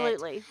a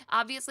absolutely. bit.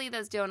 Obviously,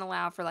 those don't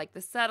allow for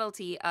the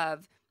subtlety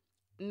of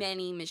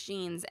many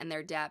machines and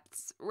their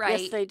depths,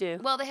 right? Yes, they do.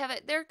 Well, they have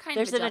it. They're kind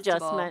of adjustable. There's an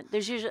adjustment.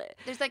 There's usually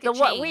a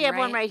chain. We have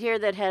one right here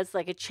that has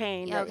a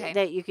chain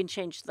that you can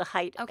change the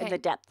height and the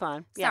depth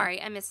on. Yeah.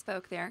 Sorry, I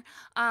misspoke there.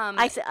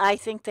 I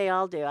think they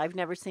all do. I've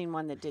never seen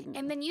one that didn't.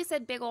 And then you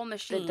said big old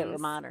machines that were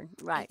modern,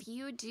 right? If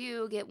you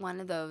do get one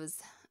of those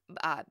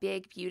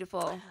big,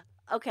 beautiful.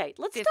 Okay,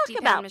 let's talk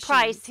about machines.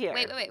 Price here.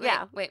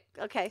 Wait.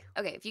 Okay.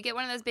 Okay, if you get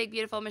one of those big,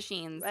 beautiful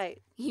machines, right,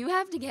 you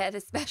have to get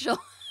a special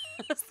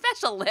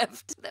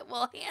lift that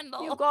will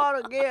handle. You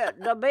gotta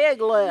get the big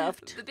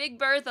lift. The big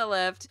Bertha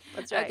lift.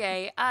 That's right.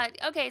 Okay.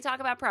 Okay, talk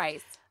about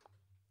price.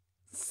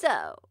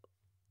 So,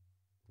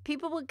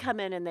 people would come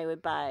in and they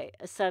would buy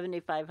a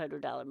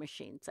 $7,500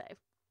 machine, say.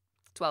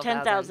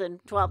 $12,000.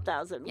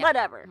 $10,000,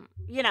 whatever.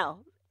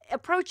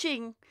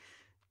 Approaching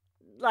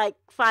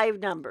 5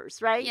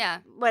 numbers, right? Yeah.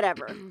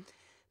 Whatever.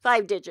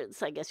 5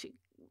 digits, I guess.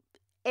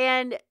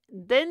 And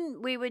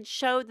then we would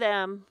show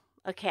them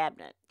a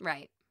cabinet.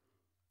 Right.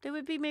 It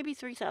would be maybe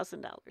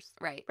 $3,000.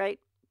 Right. Right?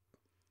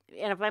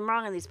 And if I'm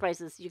wrong on these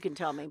prices, you can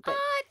tell me. But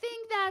I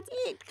think that's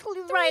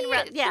right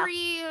around. Yeah.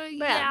 3.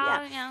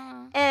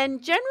 Yeah. And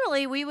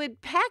generally, we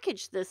would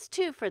package this,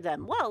 too, for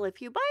them. Well,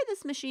 if you buy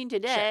this machine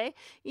today,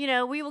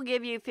 we will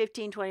give you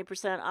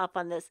 15-20% off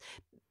on this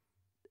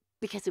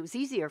because it was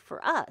easier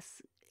for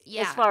us.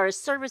 Yeah. As far as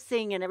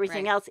servicing and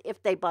everything else,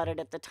 if they bought it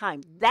at the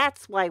time.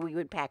 That's why we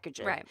would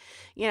package it. Right.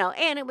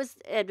 And it was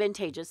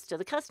advantageous to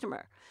the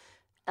customer.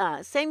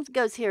 Same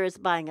goes here as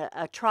buying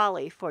a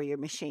trolley for your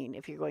machine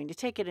if you're going to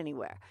take it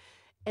anywhere.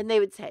 And they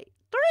would say,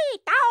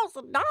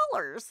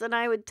 $3,000. And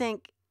I would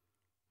think,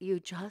 you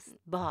just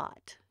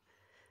bought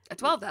a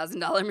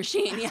 $12,000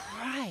 machine. Yeah.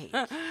 Right.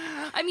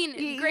 I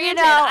mean,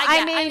 granted,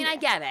 I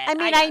get it.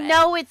 I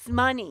know it's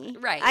money.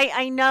 Right.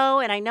 I know,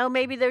 and I know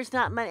maybe there's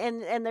not money.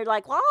 And they're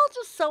like, well, I'll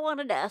just sew on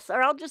a desk,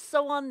 or I'll just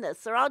sew on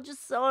this, or I'll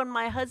just sew on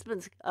my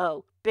husband's,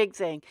 big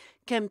thing,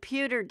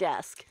 computer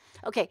desk.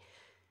 Okay,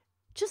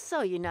 just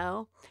so you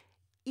know,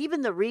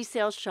 even the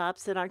resale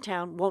shops in our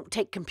town won't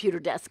take computer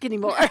desk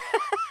anymore.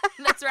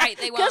 That's right,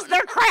 they won't. Because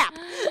they're crap.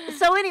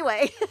 So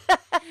anyway.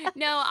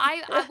 No,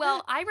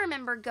 I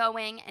remember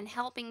going and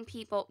helping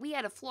people. We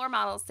had a floor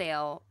model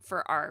sale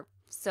for our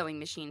sewing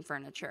machine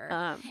furniture.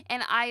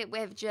 And I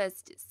have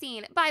just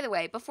seen, by the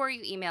way, before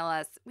you email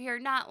us, we are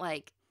not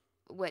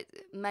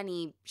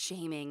money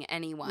shaming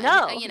anyone.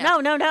 No,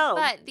 no.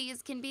 But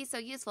these can be so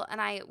useful.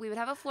 And we would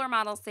have a floor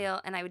model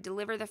sale and I would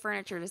deliver the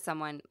furniture to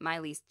someone.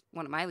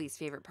 One of my least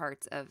favorite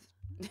parts of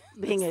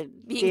being a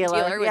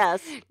dealer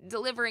was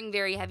delivering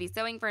very heavy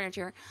sewing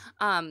furniture.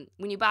 When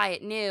you buy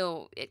it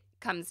new, it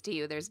comes to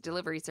you. There's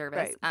delivery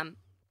service. Right.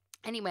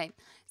 Anyway,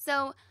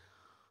 so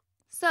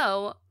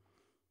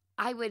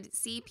I would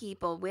see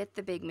people with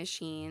the big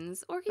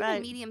machines or even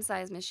Right.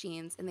 medium-sized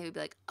machines, and they would be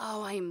like,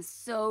 oh, I am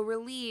so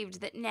relieved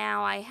that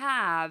now I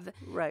have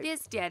Right.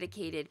 this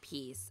dedicated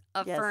piece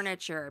of Yes.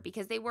 furniture,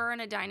 because they were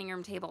on a dining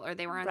room table or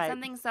they were on Right.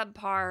 something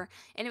subpar,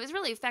 and it was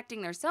really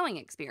affecting their sewing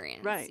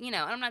experience. Right. You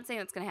know, and I'm not saying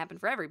that's going to happen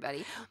for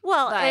everybody.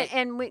 Well, But-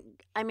 and we,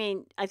 I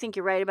mean, I think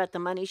you're right about the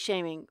money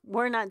shaming.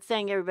 We're not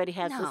saying everybody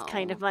has this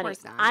kind No, of money.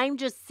 course not. I'm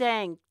just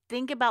saying,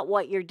 think about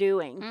what you're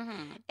doing.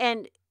 Mm-hmm.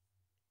 And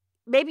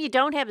maybe you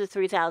don't have the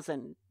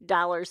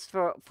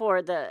 $3,000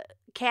 for the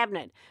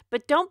cabinet,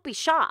 but don't be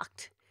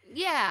shocked.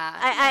 Yeah.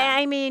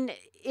 I mean,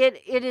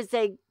 it is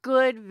a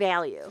good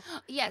value.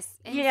 Yes.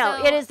 And You know,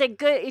 so- it is a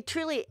good, it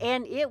truly,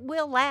 and it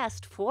will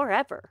last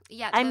forever.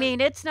 Yeah. I mean,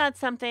 it's not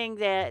something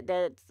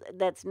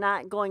that's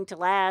not going to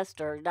last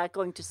or not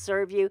going to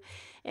serve you.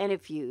 And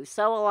if you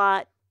sew a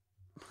lot,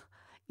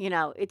 you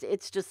know,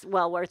 it's just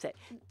well worth it.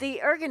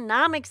 The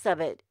ergonomics of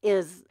it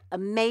is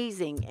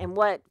amazing, and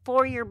what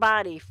for your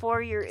body,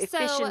 for your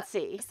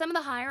efficiency. some of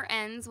the higher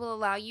ends will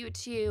allow you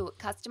to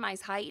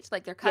customize height,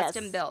 like they're Yes.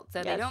 custom built.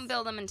 So they Yes. don't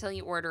build them until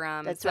you order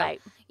them. That's So right.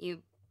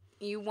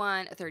 You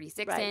want a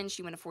 36 Right. inch,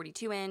 you want a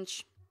 42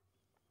 inch,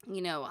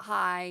 you know,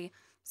 high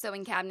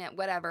sewing cabinet,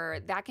 whatever.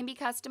 That can be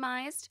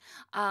customized.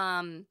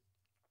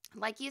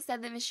 Like you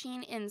said, the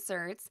machine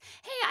inserts.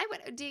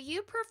 Hey, do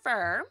you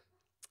prefer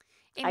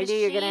a I knew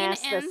you were gonna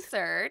ask machine this.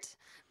 insert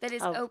that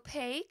is Oh.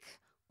 opaque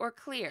or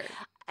clear?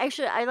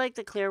 Actually, I like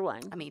the clear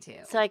one. Me too.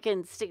 So I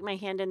can stick my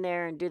hand in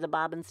there and do the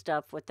bobbin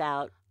stuff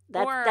without.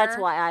 That's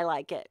Or- why I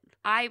like it.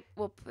 I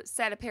will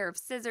set a pair of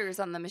scissors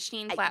on the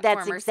machine platform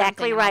That's or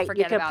exactly something, and I'll right. You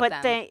forget can about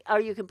put them. or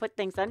you can put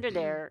things under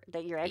there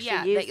that you're actually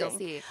Yeah, using. that you'll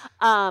see.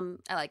 Um,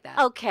 I like that.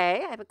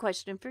 okay, I have a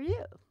question for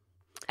you.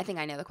 I think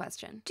I know the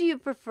question. Do you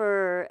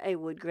prefer a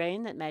wood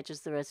grain that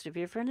matches the rest of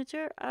your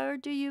furniture, or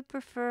do you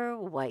prefer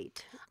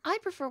white? I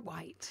prefer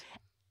white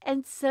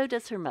And so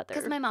does her mother.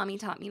 because my mommy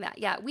taught me that.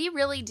 Yeah, we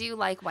really do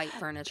like white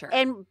furniture.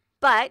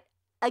 But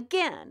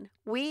again,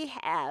 we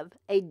have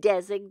a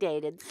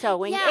designated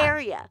sewing Yeah.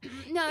 area.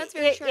 No, that's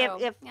very true.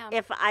 Yeah.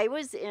 If I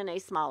was in a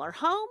smaller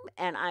home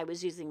and I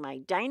was using my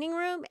dining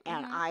room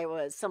and Mhm. I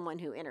was someone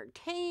who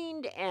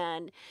entertained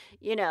and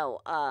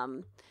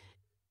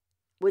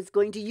was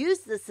going to use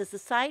this as a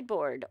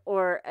sideboard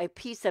or a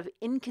piece of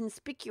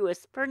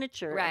inconspicuous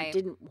furniture Right. and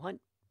didn't want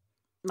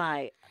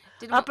my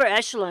Did upper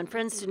echelon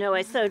friends to know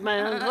I sewed my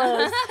own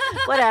clothes.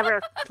 Trying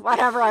whatever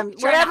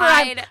to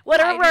hide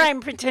I'm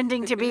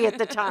pretending to be at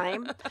the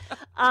time.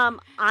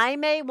 I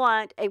may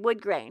want a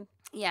wood grain.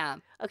 Yeah.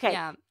 Okay,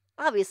 Yeah.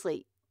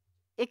 obviously,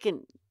 it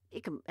can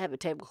have a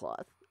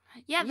tablecloth.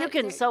 Yeah. You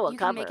can sew a You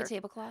can make a cover.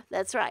 tablecloth.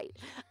 That's right.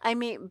 I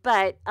mean,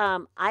 but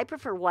I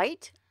prefer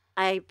white.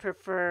 I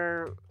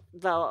prefer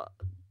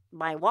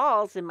my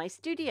walls in my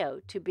studio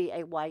to be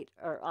a white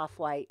or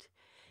off-white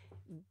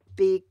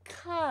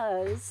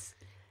because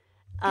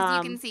Because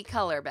you can see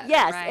color better.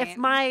 yes, Right?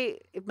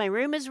 if my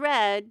room is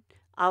red,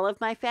 all of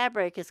my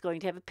fabric is going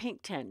to have a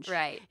pink tinge.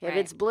 Right. If right.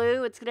 it's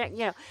blue, it's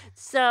gonna.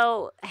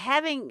 So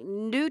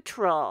having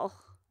neutral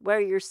where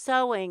you're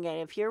sewing,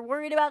 and if you're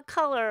worried about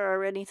color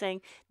or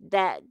anything,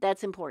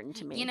 that's important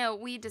to me. You know,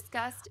 we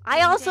discussed.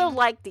 I also painting-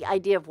 like the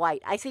idea of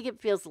white. I think it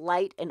feels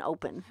light and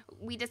open.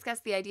 We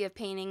discussed the idea of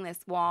painting this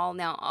wall.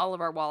 Now, all of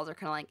our walls are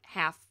kind of like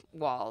half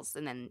walls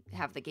and then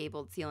have the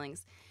gabled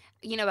ceilings.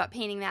 You know, about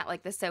painting that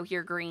like the sew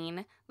here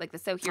green, like the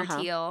sew here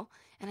Uh-huh. teal.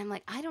 And I'm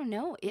like, I don't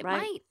know. It Right.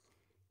 might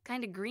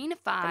kind of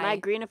greenify. My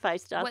greenify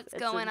stuff. what's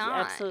it's going on.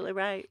 Absolutely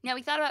right. Now,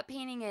 we thought about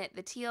painting it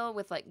the teal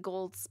with like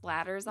gold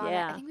splatters on it.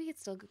 Yeah. I think we could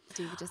still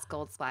do just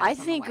gold splatters. I on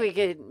the think we white.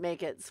 could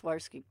make it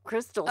Swarovski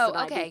crystals, Oh, and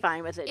I'd okay. be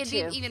fine with it It'd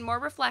too. be even more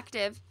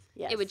reflective.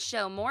 Yes. It would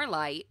show more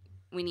light.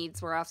 We need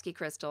Swarovski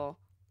crystal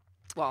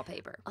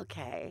wallpaper.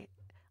 Okay.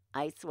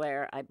 I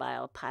swear I buy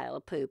a pile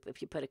of poop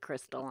if you put a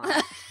crystal on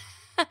it.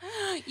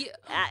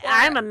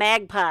 I'm a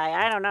magpie.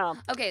 I don't know.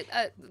 Okay,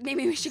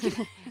 maybe we should get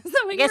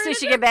I guess we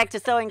should get back to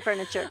sewing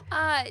furniture.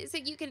 So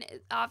you can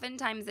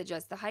oftentimes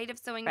adjust the height of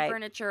sewing Right.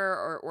 furniture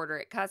or order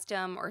it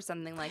custom or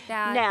something like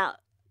that.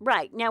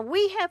 Now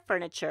we have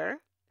furniture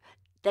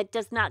that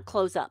does not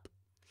close up.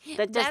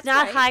 That does That's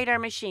not right. hide our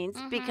machines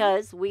Mhm.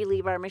 because we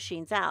leave our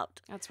machines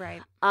out. That's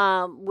right.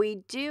 We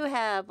do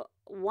have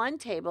one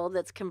table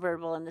that's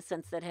convertible in the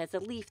sense that has a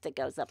leaf that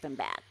goes up and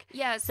back.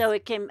 Yes. So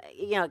it can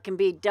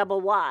be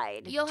double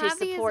wide You'll to have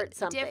support these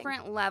something.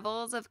 different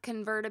levels of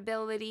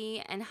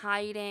convertibility and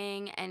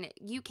hiding, and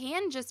you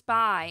can just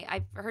buy.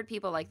 I've heard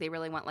people like they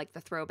really want like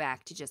the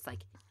throwback to just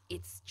like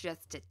it's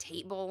just a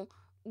table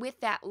with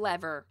that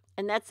lever.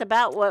 And that's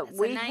about what That's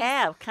a we nice-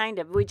 have, kind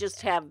of. We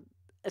just have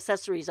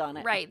accessories on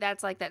it. Right.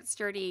 That's like that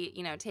sturdy,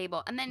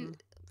 table. And then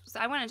so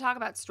I want to talk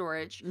about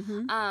storage.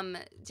 Mm-hmm.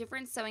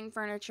 Different sewing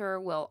furniture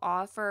will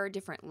offer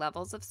different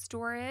levels of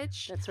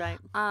storage. That's right.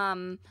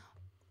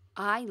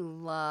 I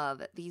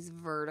love these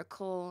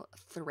vertical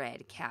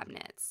thread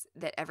cabinets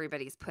that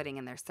everybody's putting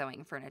in their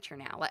sewing furniture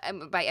now.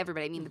 By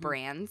everybody, I mean the Mhm.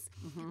 brands,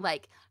 Mhm.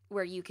 like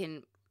where you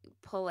can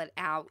pull it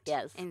out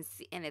Yes. and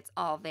it's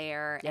all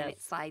there and it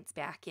Yes. slides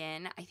back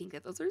in. I think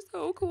that those are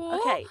so cool.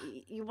 Okay,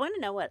 you want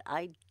to know what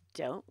I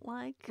don't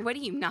like? What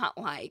do you not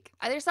like?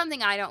 There's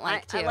something I don't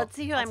like, too. Let's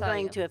see who I'll I'm tell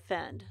going you. to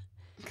offend.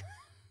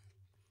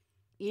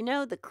 You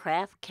know the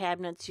craft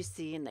cabinets you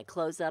see and they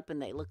close up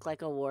and they look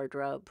like a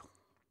wardrobe?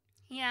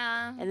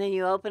 Yeah. And then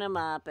you open them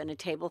up and a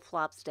table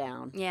flops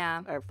down.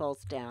 Yeah. Or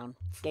folds down.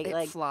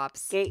 It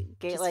flops. Gate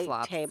Just like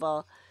flops.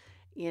 table,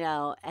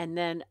 and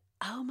then,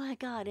 oh my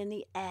God, in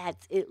the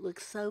ads, it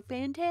looks so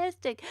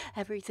fantastic.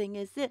 Everything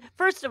is it.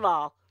 First of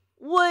all,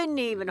 wouldn't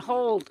even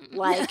hold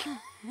like,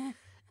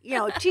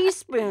 a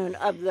teaspoon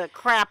of the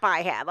crap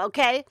I have,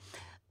 okay?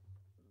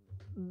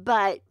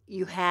 But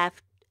you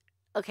have,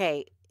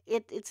 okay,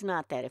 it's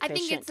not that efficient. I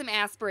think it's some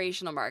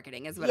aspirational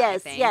marketing is what I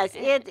think. Yes.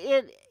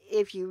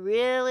 If you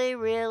really,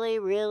 really,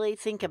 really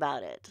think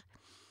about it,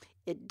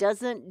 it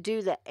doesn't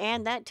do that.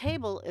 And that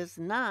table is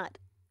not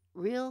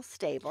real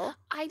stable.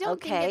 I don't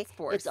think it's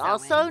for It's sewing.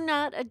 also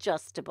not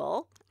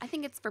adjustable. I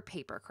think it's for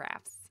paper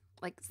crafts.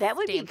 Like That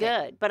would stamping. be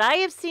good. But I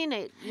have seen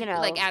it,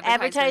 Like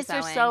advertised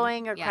for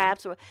sewing or yeah.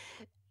 crafts.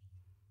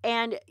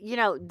 And,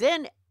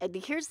 then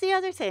here's the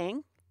other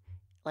thing.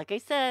 Like I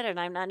said, and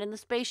I'm not in the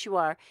space you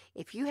are,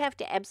 if you have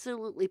to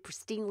absolutely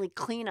pristinely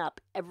clean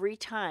up every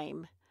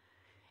time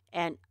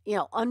and,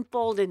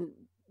 unfold and,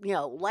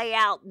 lay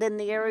out then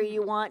the area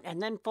you want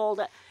and then fold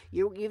it,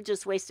 you've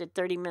just wasted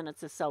 30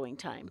 minutes of sewing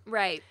time.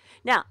 Right.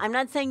 Now, I'm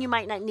not saying you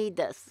might not need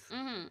this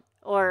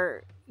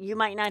or you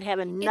might not have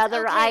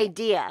another okay.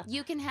 idea.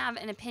 You can have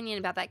an opinion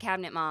about that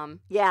cabinet, Mom.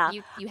 Yeah.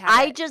 You have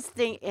I it. just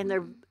think, and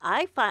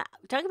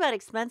talk about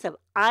expensive.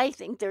 I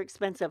think they're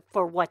expensive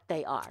for what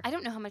they are. I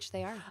don't know how much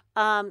they are.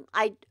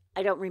 I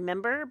don't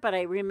remember, but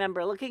I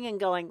remember looking and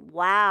going,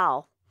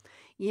 wow,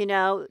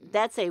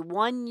 that's a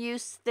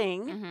one-use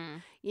thing.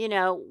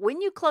 Mm-hmm.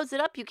 When you close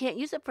it up, you can't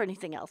use it for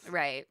anything else.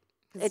 Right.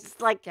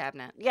 It's like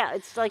cabinet. Yeah,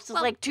 it's like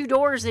Well, like two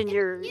doors in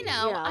your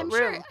I'm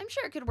room.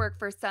 sure it could work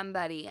for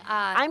somebody.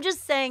 I'm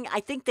just saying I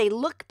think they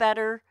look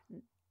better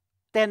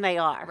than they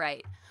are.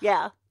 Right.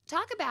 Yeah.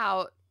 Talk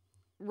about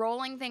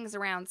rolling things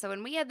around. So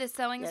when we had this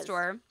sewing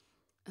store,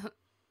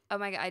 oh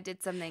my God, I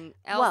did something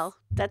else. Well,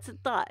 that's a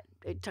thought.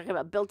 Talking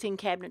about built-in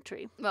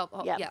cabinetry.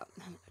 Well, yeah.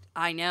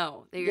 I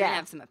know. You're going to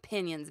have some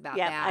opinions about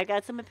that. Yeah, I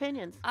got some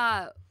opinions.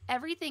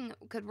 Everything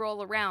could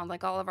roll around,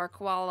 like all of our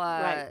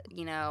koala,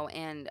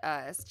 and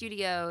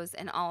studios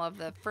and all of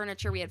the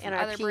furniture we had from and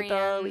other our people,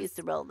 brands. we used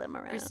to roll them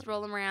around. We used to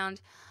roll them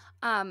around.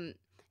 And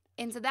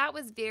so that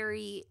was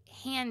very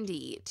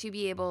handy to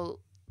be able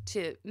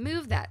to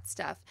move that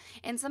stuff.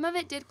 And some of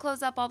it did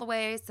close up all the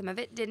way. Some of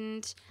it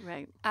didn't.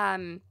 Right.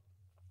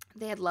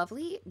 They had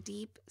lovely,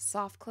 deep,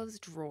 soft close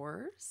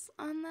drawers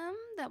on them.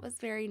 That was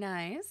very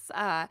nice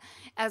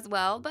as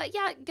well. But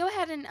yeah, go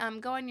ahead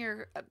and go on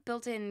your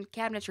built-in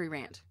cabinetry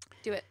rant.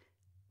 Do it.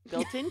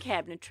 Built-in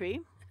cabinetry.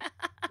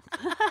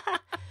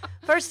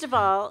 First of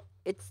all,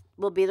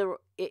 will be the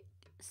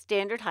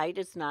standard height.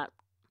 It's not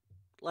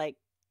like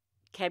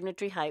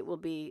cabinetry height will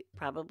be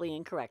probably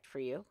incorrect for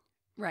you.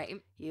 Right.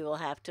 You will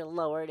have to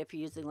lower it if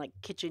you're using like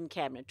kitchen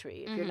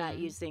cabinetry. If you're not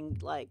using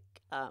like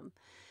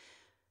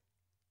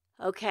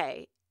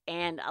okay.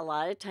 And a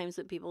lot of times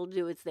what people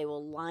do is they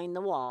will line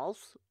the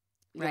walls,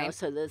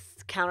 so this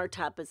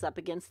countertop is up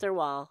against their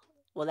wall.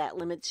 Well, that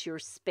limits your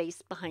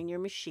space behind your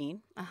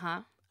machine.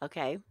 Uh-huh.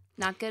 Okay.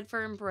 Not good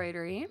for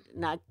embroidery.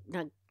 Not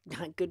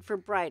good for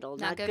bridal.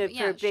 Not good for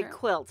yeah, big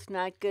quilts.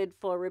 Not good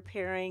for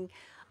repairing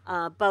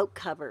boat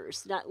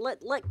covers.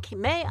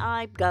 May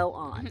I go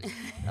on?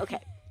 Okay.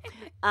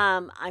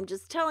 I'm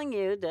just telling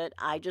you that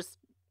I just,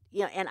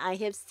 and I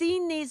have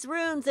seen these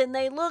rooms and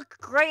they look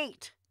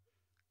great.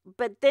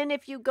 But then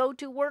if you go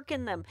to work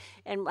in them,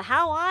 and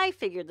how I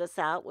figured this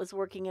out was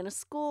working in a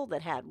school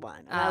that had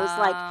one. And I was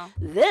like,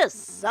 this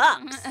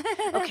sucks.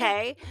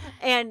 Okay.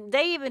 And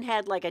they even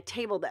had like a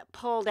table that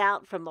pulled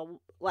out from the,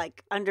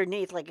 like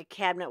underneath, like a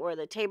cabinet where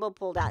the table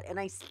pulled out. And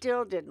I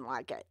still didn't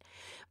like it.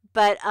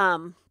 But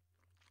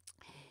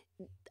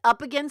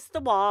up against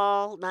the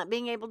wall, not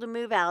being able to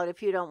move out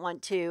if you don't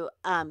want to,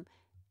 and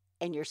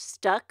you're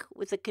stuck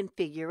with a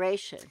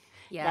configuration.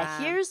 Yeah. Now,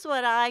 here's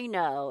what I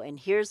know, and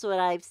here's what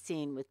I've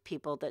seen with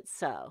people that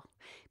sew.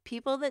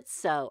 People that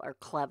sew are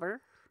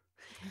clever,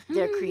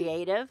 they're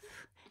creative,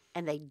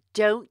 and they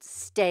don't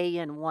stay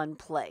in one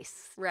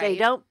place. Right. They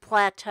don't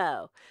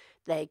plateau.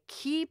 They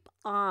keep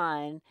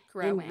on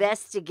Growing.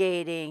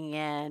 investigating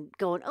and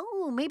going,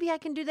 oh, maybe I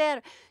can do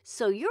that.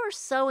 So your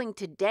sewing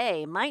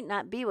today might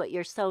not be what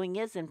your sewing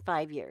is in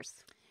 5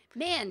 years.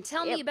 Man,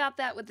 tell me about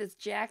that with this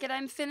jacket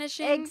I'm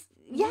finishing.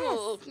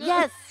 Yes.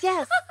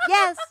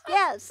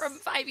 From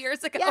 5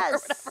 years ago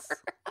Yes.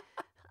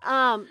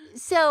 or whatever.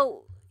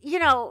 So,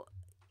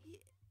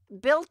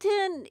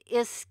 built-in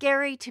is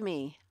scary to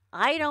me.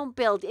 I don't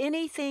build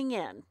anything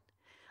in.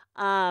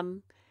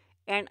 And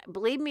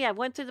believe me, I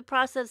went through the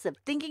process of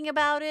thinking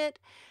about it.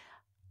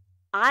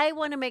 I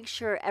want to make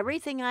sure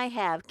everything I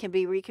have can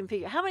be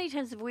reconfigured. How many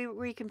times have we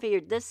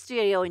reconfigured this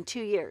studio in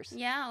 2 years?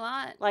 Yeah, a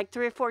lot. Like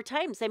 3 or 4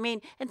 times. I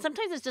mean, and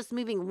sometimes it's just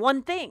moving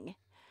one thing.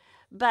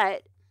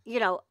 But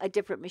a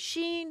different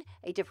machine,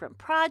 a different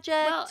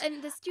project. Well,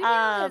 and the studio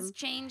has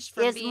changed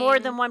from is more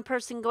than one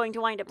person going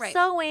to wind up Right.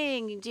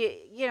 sewing?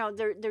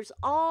 There's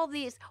all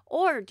these.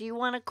 Or do you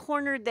want a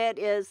corner that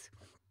is?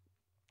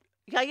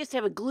 I used to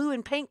have a glue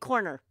and paint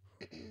corner,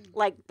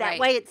 like that Right.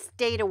 way it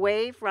stayed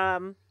away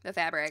from the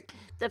fabric.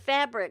 the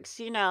fabrics,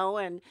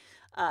 and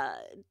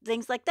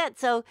things like that.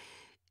 So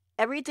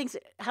everything's.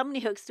 How many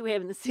hooks do we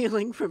have in the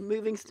ceiling for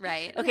moving?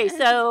 Right. Okay,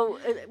 so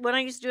when I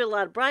used to do a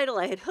lot of bridal,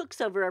 I had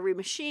hooks over every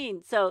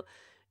machine. So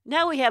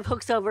now we have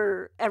hooks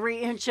over every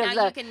inch of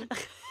Now the.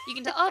 you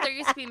can tell, oh, there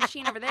used to be a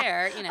machine over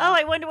there, Oh,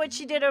 I wonder what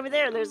she did over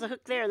there. There's a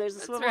hook there. There's a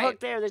That's swivel right. hook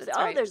there. That's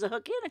right. There's a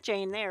hook and a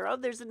chain there. Oh,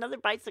 there's another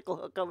bicycle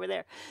hook over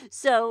there.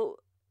 So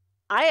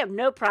I have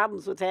no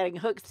problems with adding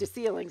hooks to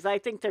ceilings. I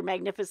think they're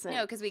magnificent.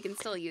 No, because we can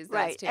still use those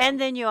Right. too. And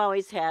then you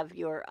always have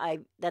your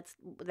that's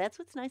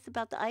what's nice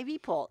about the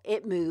IV pole.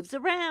 It moves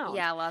around.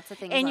 yeah, lots of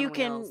things And on you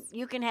wheels.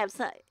 can have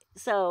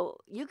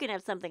you can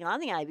have something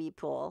on the IV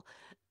pole,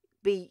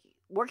 be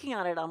working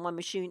on it on one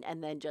machine,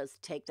 and then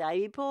just take the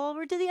IV pole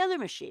over to the other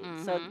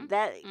machine. So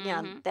that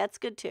that's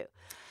good too.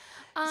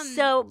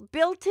 So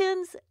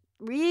built-ins,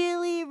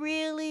 really,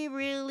 really,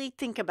 really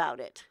think about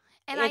it.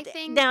 And I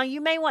think now you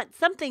may want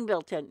something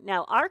built in.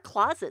 Now our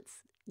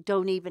closets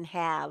don't even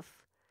have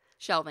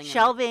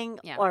shelving.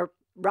 Yeah. or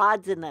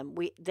rods in them.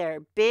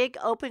 They're big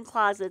open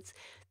closets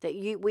that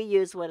we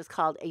use what is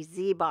called a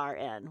Z bar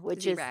in,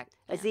 which is Z-rack,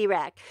 a yeah. Z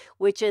rack,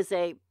 which is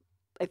a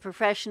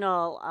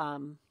professional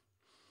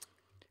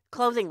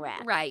clothing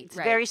rack. Right, It's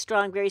right. very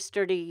strong, very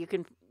sturdy. You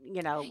can. We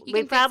can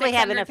fix probably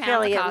have an 600 pound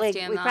affiliate link.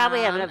 costume We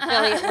probably have an on.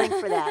 affiliate link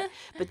for that.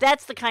 But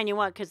that's the kind you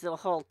want because it'll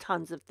hold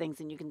tons of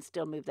things, and you can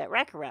still move that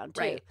rack around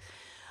too.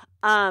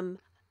 Right.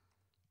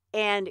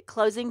 And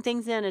closing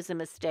things in is a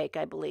mistake,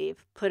 I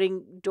believe.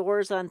 Putting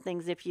doors on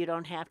things if you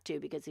don't have to,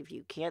 because if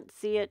you can't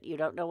see it, you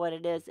don't know what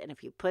it is. And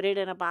if you put it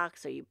in a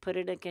box or you put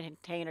it in a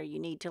container, you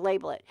need to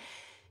label it.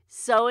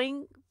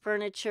 Sewing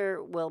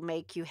furniture will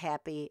make you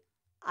happy.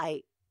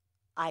 I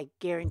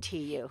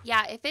guarantee you.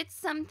 Yeah, if it's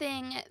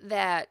something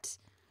that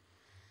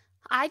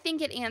I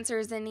think it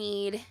answers a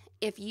need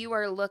if you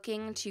are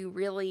looking to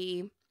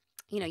really,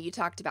 you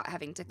talked about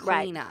having to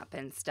clean up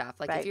and stuff.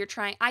 Like if you're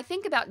trying, I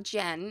think about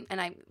Jen,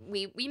 and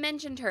we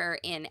mentioned her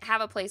in Have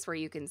a Place Where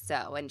You Can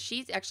Sew, and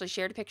she's actually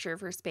shared a picture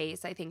of her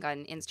space, I think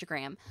on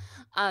Instagram,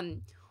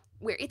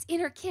 where it's in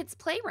her kids'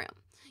 playroom.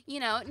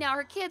 Now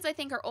her kids, I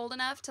think, are old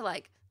enough to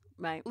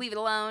leave it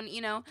alone,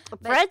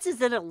 But, Fred's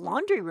is in a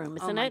laundry room,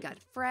 isn't it? Oh my God,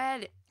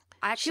 Fred.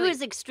 She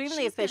was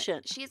extremely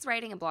efficient. She's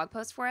writing a blog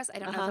post for us. I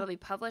don't know if it'll be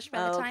published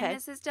by the time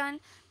this is done,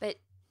 but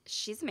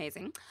she's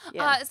amazing.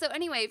 Yeah. So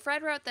anyway,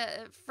 Fred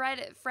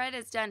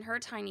has done her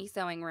tiny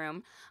sewing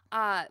room.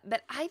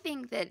 But I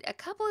think that a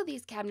couple of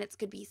these cabinets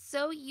could be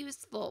so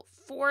useful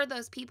for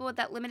those people with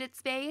that limited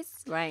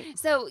space. Right.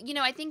 So,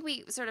 I think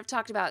we sort of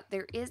talked about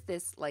there is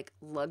this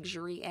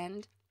luxury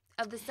end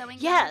of the sewing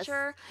Yes.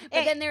 furniture,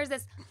 but then there's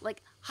this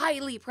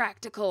highly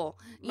practical,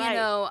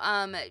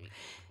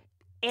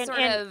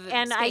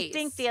 And I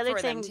think the other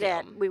thing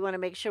that we want to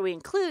make sure we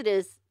include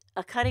is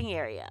a cutting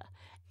area.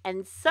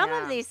 And some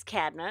of these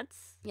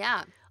cabinets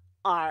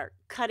are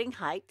cutting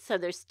height, so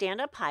they're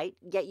stand-up height,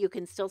 yet you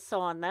can still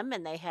sew on them,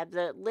 and they have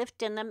the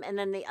lift in them, and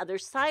then the other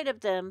side of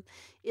them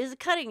is a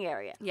cutting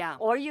area. Yeah.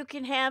 Or you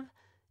can have,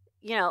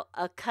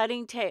 a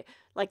cutting table.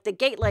 Like the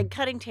gate leg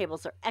cutting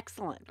tables are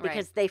excellent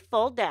because they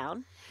fold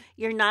down.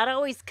 You're not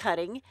always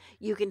cutting.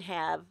 You can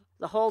have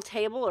the whole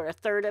table or a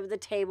third of the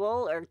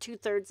table or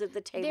 2/3 of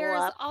the table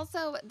up.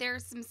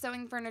 There's some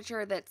sewing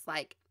furniture that's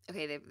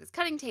there's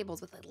cutting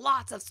tables with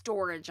lots of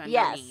storage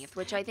underneath,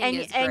 which I think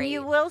is great. And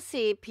you will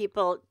see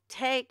people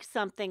take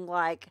something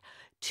like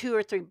 2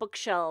 or 3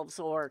 bookshelves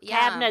or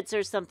cabinets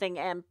or something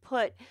and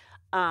put,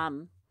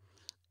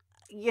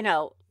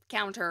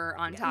 counter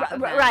on top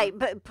of them. Right,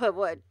 but put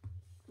what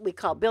we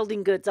call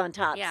building goods on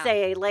top. Yeah.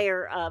 Say a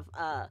layer of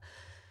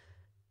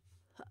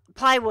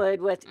plywood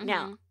with,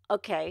 now,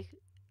 okay,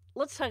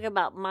 let's talk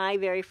about my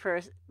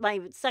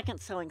second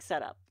sewing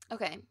setup.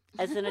 Okay.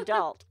 As an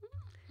adult.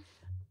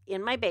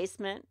 In my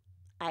basement,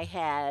 I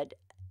had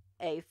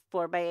a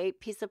 4x8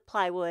 piece of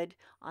plywood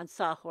on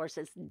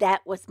sawhorses.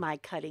 That was my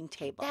cutting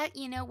table.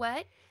 You know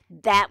what?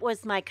 That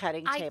was my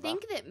cutting table. I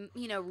think that,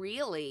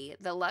 really,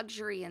 the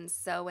luxury in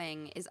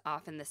sewing is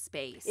often the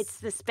space. It's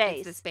the space.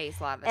 It's the space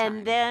a lot of the time.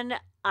 And then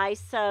I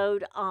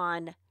sewed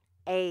on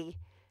a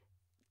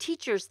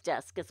teacher's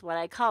desk, is what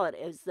I call it.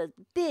 It was the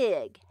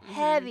big,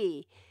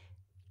 heavy.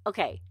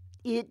 Okay,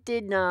 it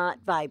did not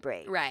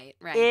vibrate. Right.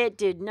 It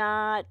did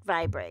not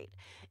vibrate.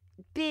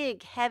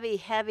 Big,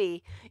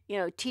 heavy,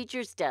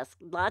 teacher's desk.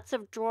 Lots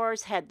of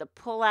drawers, had the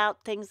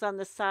pull-out things on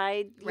the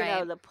side,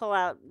 the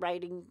pull-out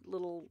writing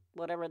little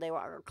whatever they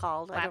were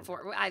called. I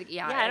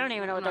don't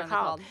even know what they're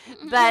called.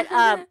 called. But,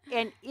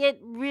 and it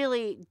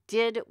really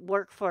did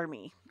work for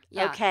me.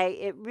 Yeah. Okay,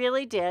 it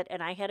really did.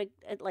 And I had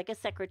a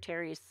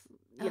secretary's,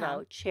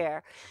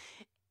 chair.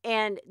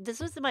 And this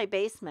was in my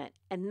basement.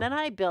 And then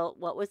I built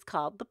what was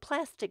called the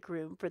plastic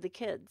room for the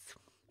kids.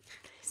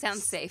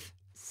 Sounds safe.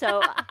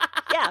 So,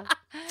 yeah.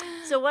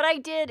 So what I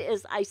did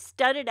is I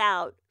studded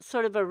out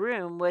sort of a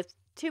room with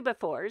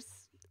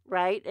 2x4s,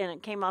 right? And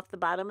it came off the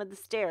bottom of the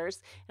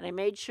stairs. And I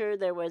made sure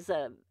there was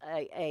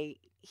a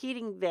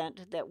heating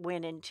vent that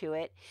went into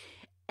it.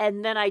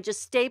 And then I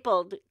just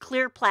stapled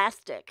clear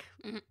plastic,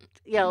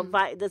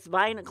 this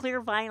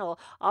clear vinyl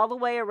all the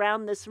way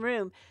around this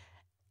room.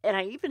 And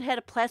I even had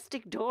a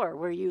plastic door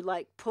where you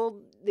like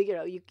pulled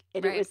it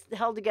was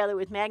held together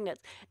with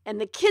magnets. And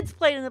the kids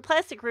played in the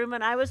plastic room,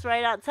 and I was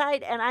right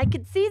outside, and I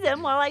could see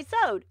them while I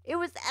sewed. It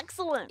was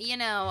excellent.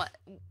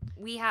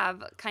 We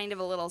have kind of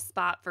a little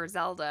spot for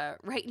Zelda.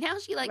 Right now,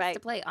 she likes to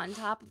play on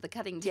top of the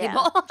cutting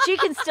table. Yeah. She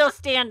can still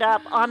stand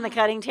up on the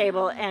cutting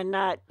table and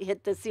not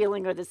hit the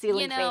ceiling or the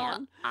ceiling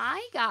fan.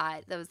 I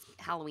got those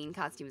Halloween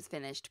costumes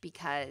finished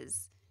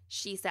because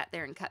she sat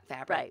there and cut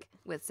fabric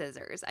with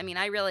scissors. I mean,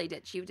 I really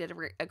did. She did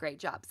a great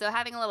job. So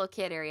having a little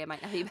kid area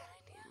might not be bad.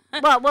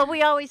 Well,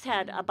 we always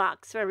had a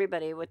box for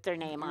everybody with their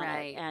name on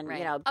it.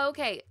 And,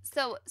 Okay,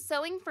 so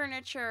sewing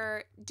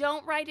furniture,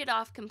 don't write it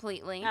off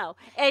completely. No.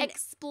 And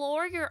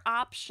explore your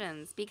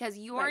options because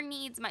your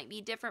needs might be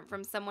different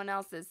from someone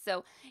else's.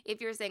 So if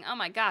you're saying, oh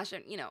my gosh,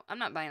 I'm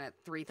not buying a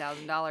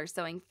 $3,000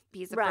 sewing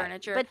piece of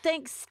furniture. But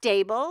think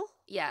stable.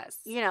 Yes.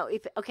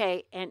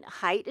 And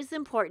height is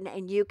important,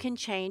 and you can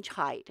change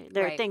height.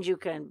 There are things you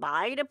can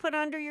buy to put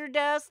under your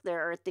desk.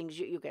 There are things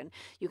you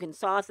can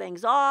saw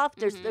things off.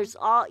 There's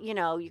all,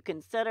 you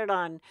can set it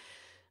on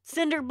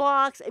cinder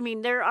blocks. I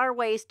mean, there are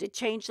ways to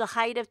change the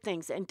height of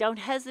things, and don't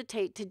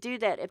hesitate to do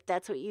that if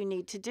that's what you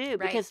need to do,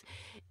 because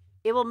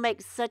it will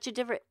make such a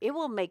difference. It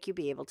will make you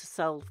be able to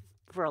sew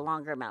for a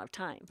longer amount of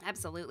time.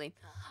 Absolutely.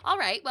 All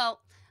right.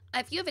 Well,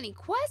 if you have any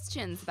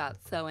questions about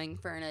sewing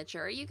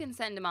furniture, you can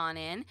send them on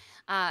in.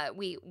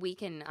 We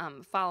can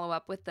follow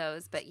up with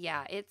those. But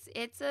yeah, it's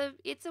a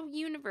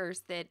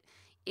universe that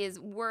is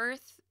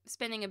worth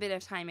spending a bit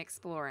of time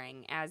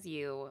exploring as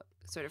you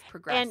sort of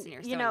progress in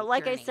your sewing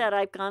like journey. I said,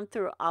 I've gone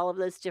through all of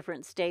those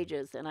different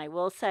stages, and I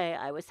will say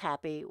I was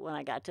happy when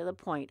I got to the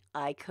point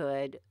I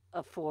could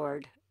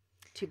afford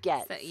to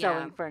get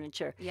sewing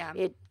furniture. Yeah.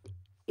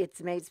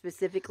 It's made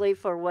specifically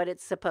for what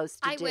it's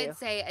supposed to do. I would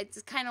say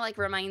it's kind of like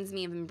reminds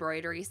me of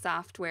embroidery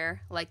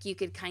software. Like you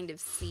could kind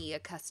of see a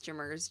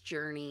customer's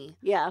journey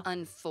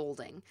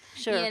unfolding.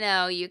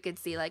 Sure. You could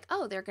see like,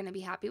 oh, they're going to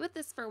be happy with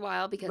this for a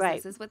while because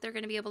this is what they're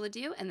going to be able to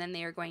do. And then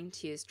they are going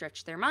to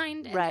stretch their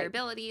mind and their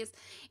abilities.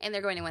 And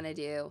they're going to want to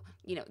do,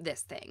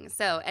 this thing.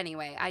 So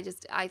anyway,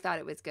 I thought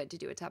it was good to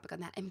do a topic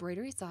on that.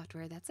 Embroidery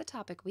software, that's a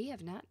topic we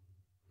have not.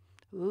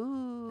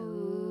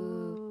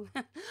 Ooh.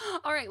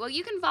 All right. Well,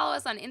 you can follow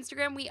us on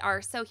Instagram. We are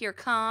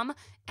SewHereCom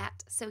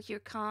at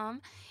SewHereCom.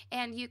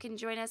 And you can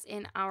join us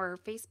in our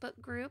Facebook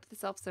group, The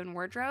Self-Sewn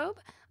Wardrobe.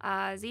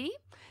 Zede?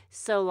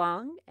 So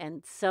long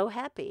and so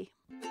happy.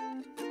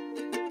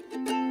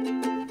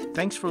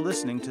 Thanks for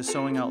listening to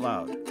Sewing Out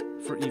Loud.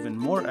 For even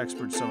more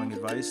expert sewing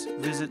advice,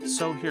 visit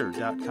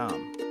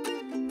sewhere.com.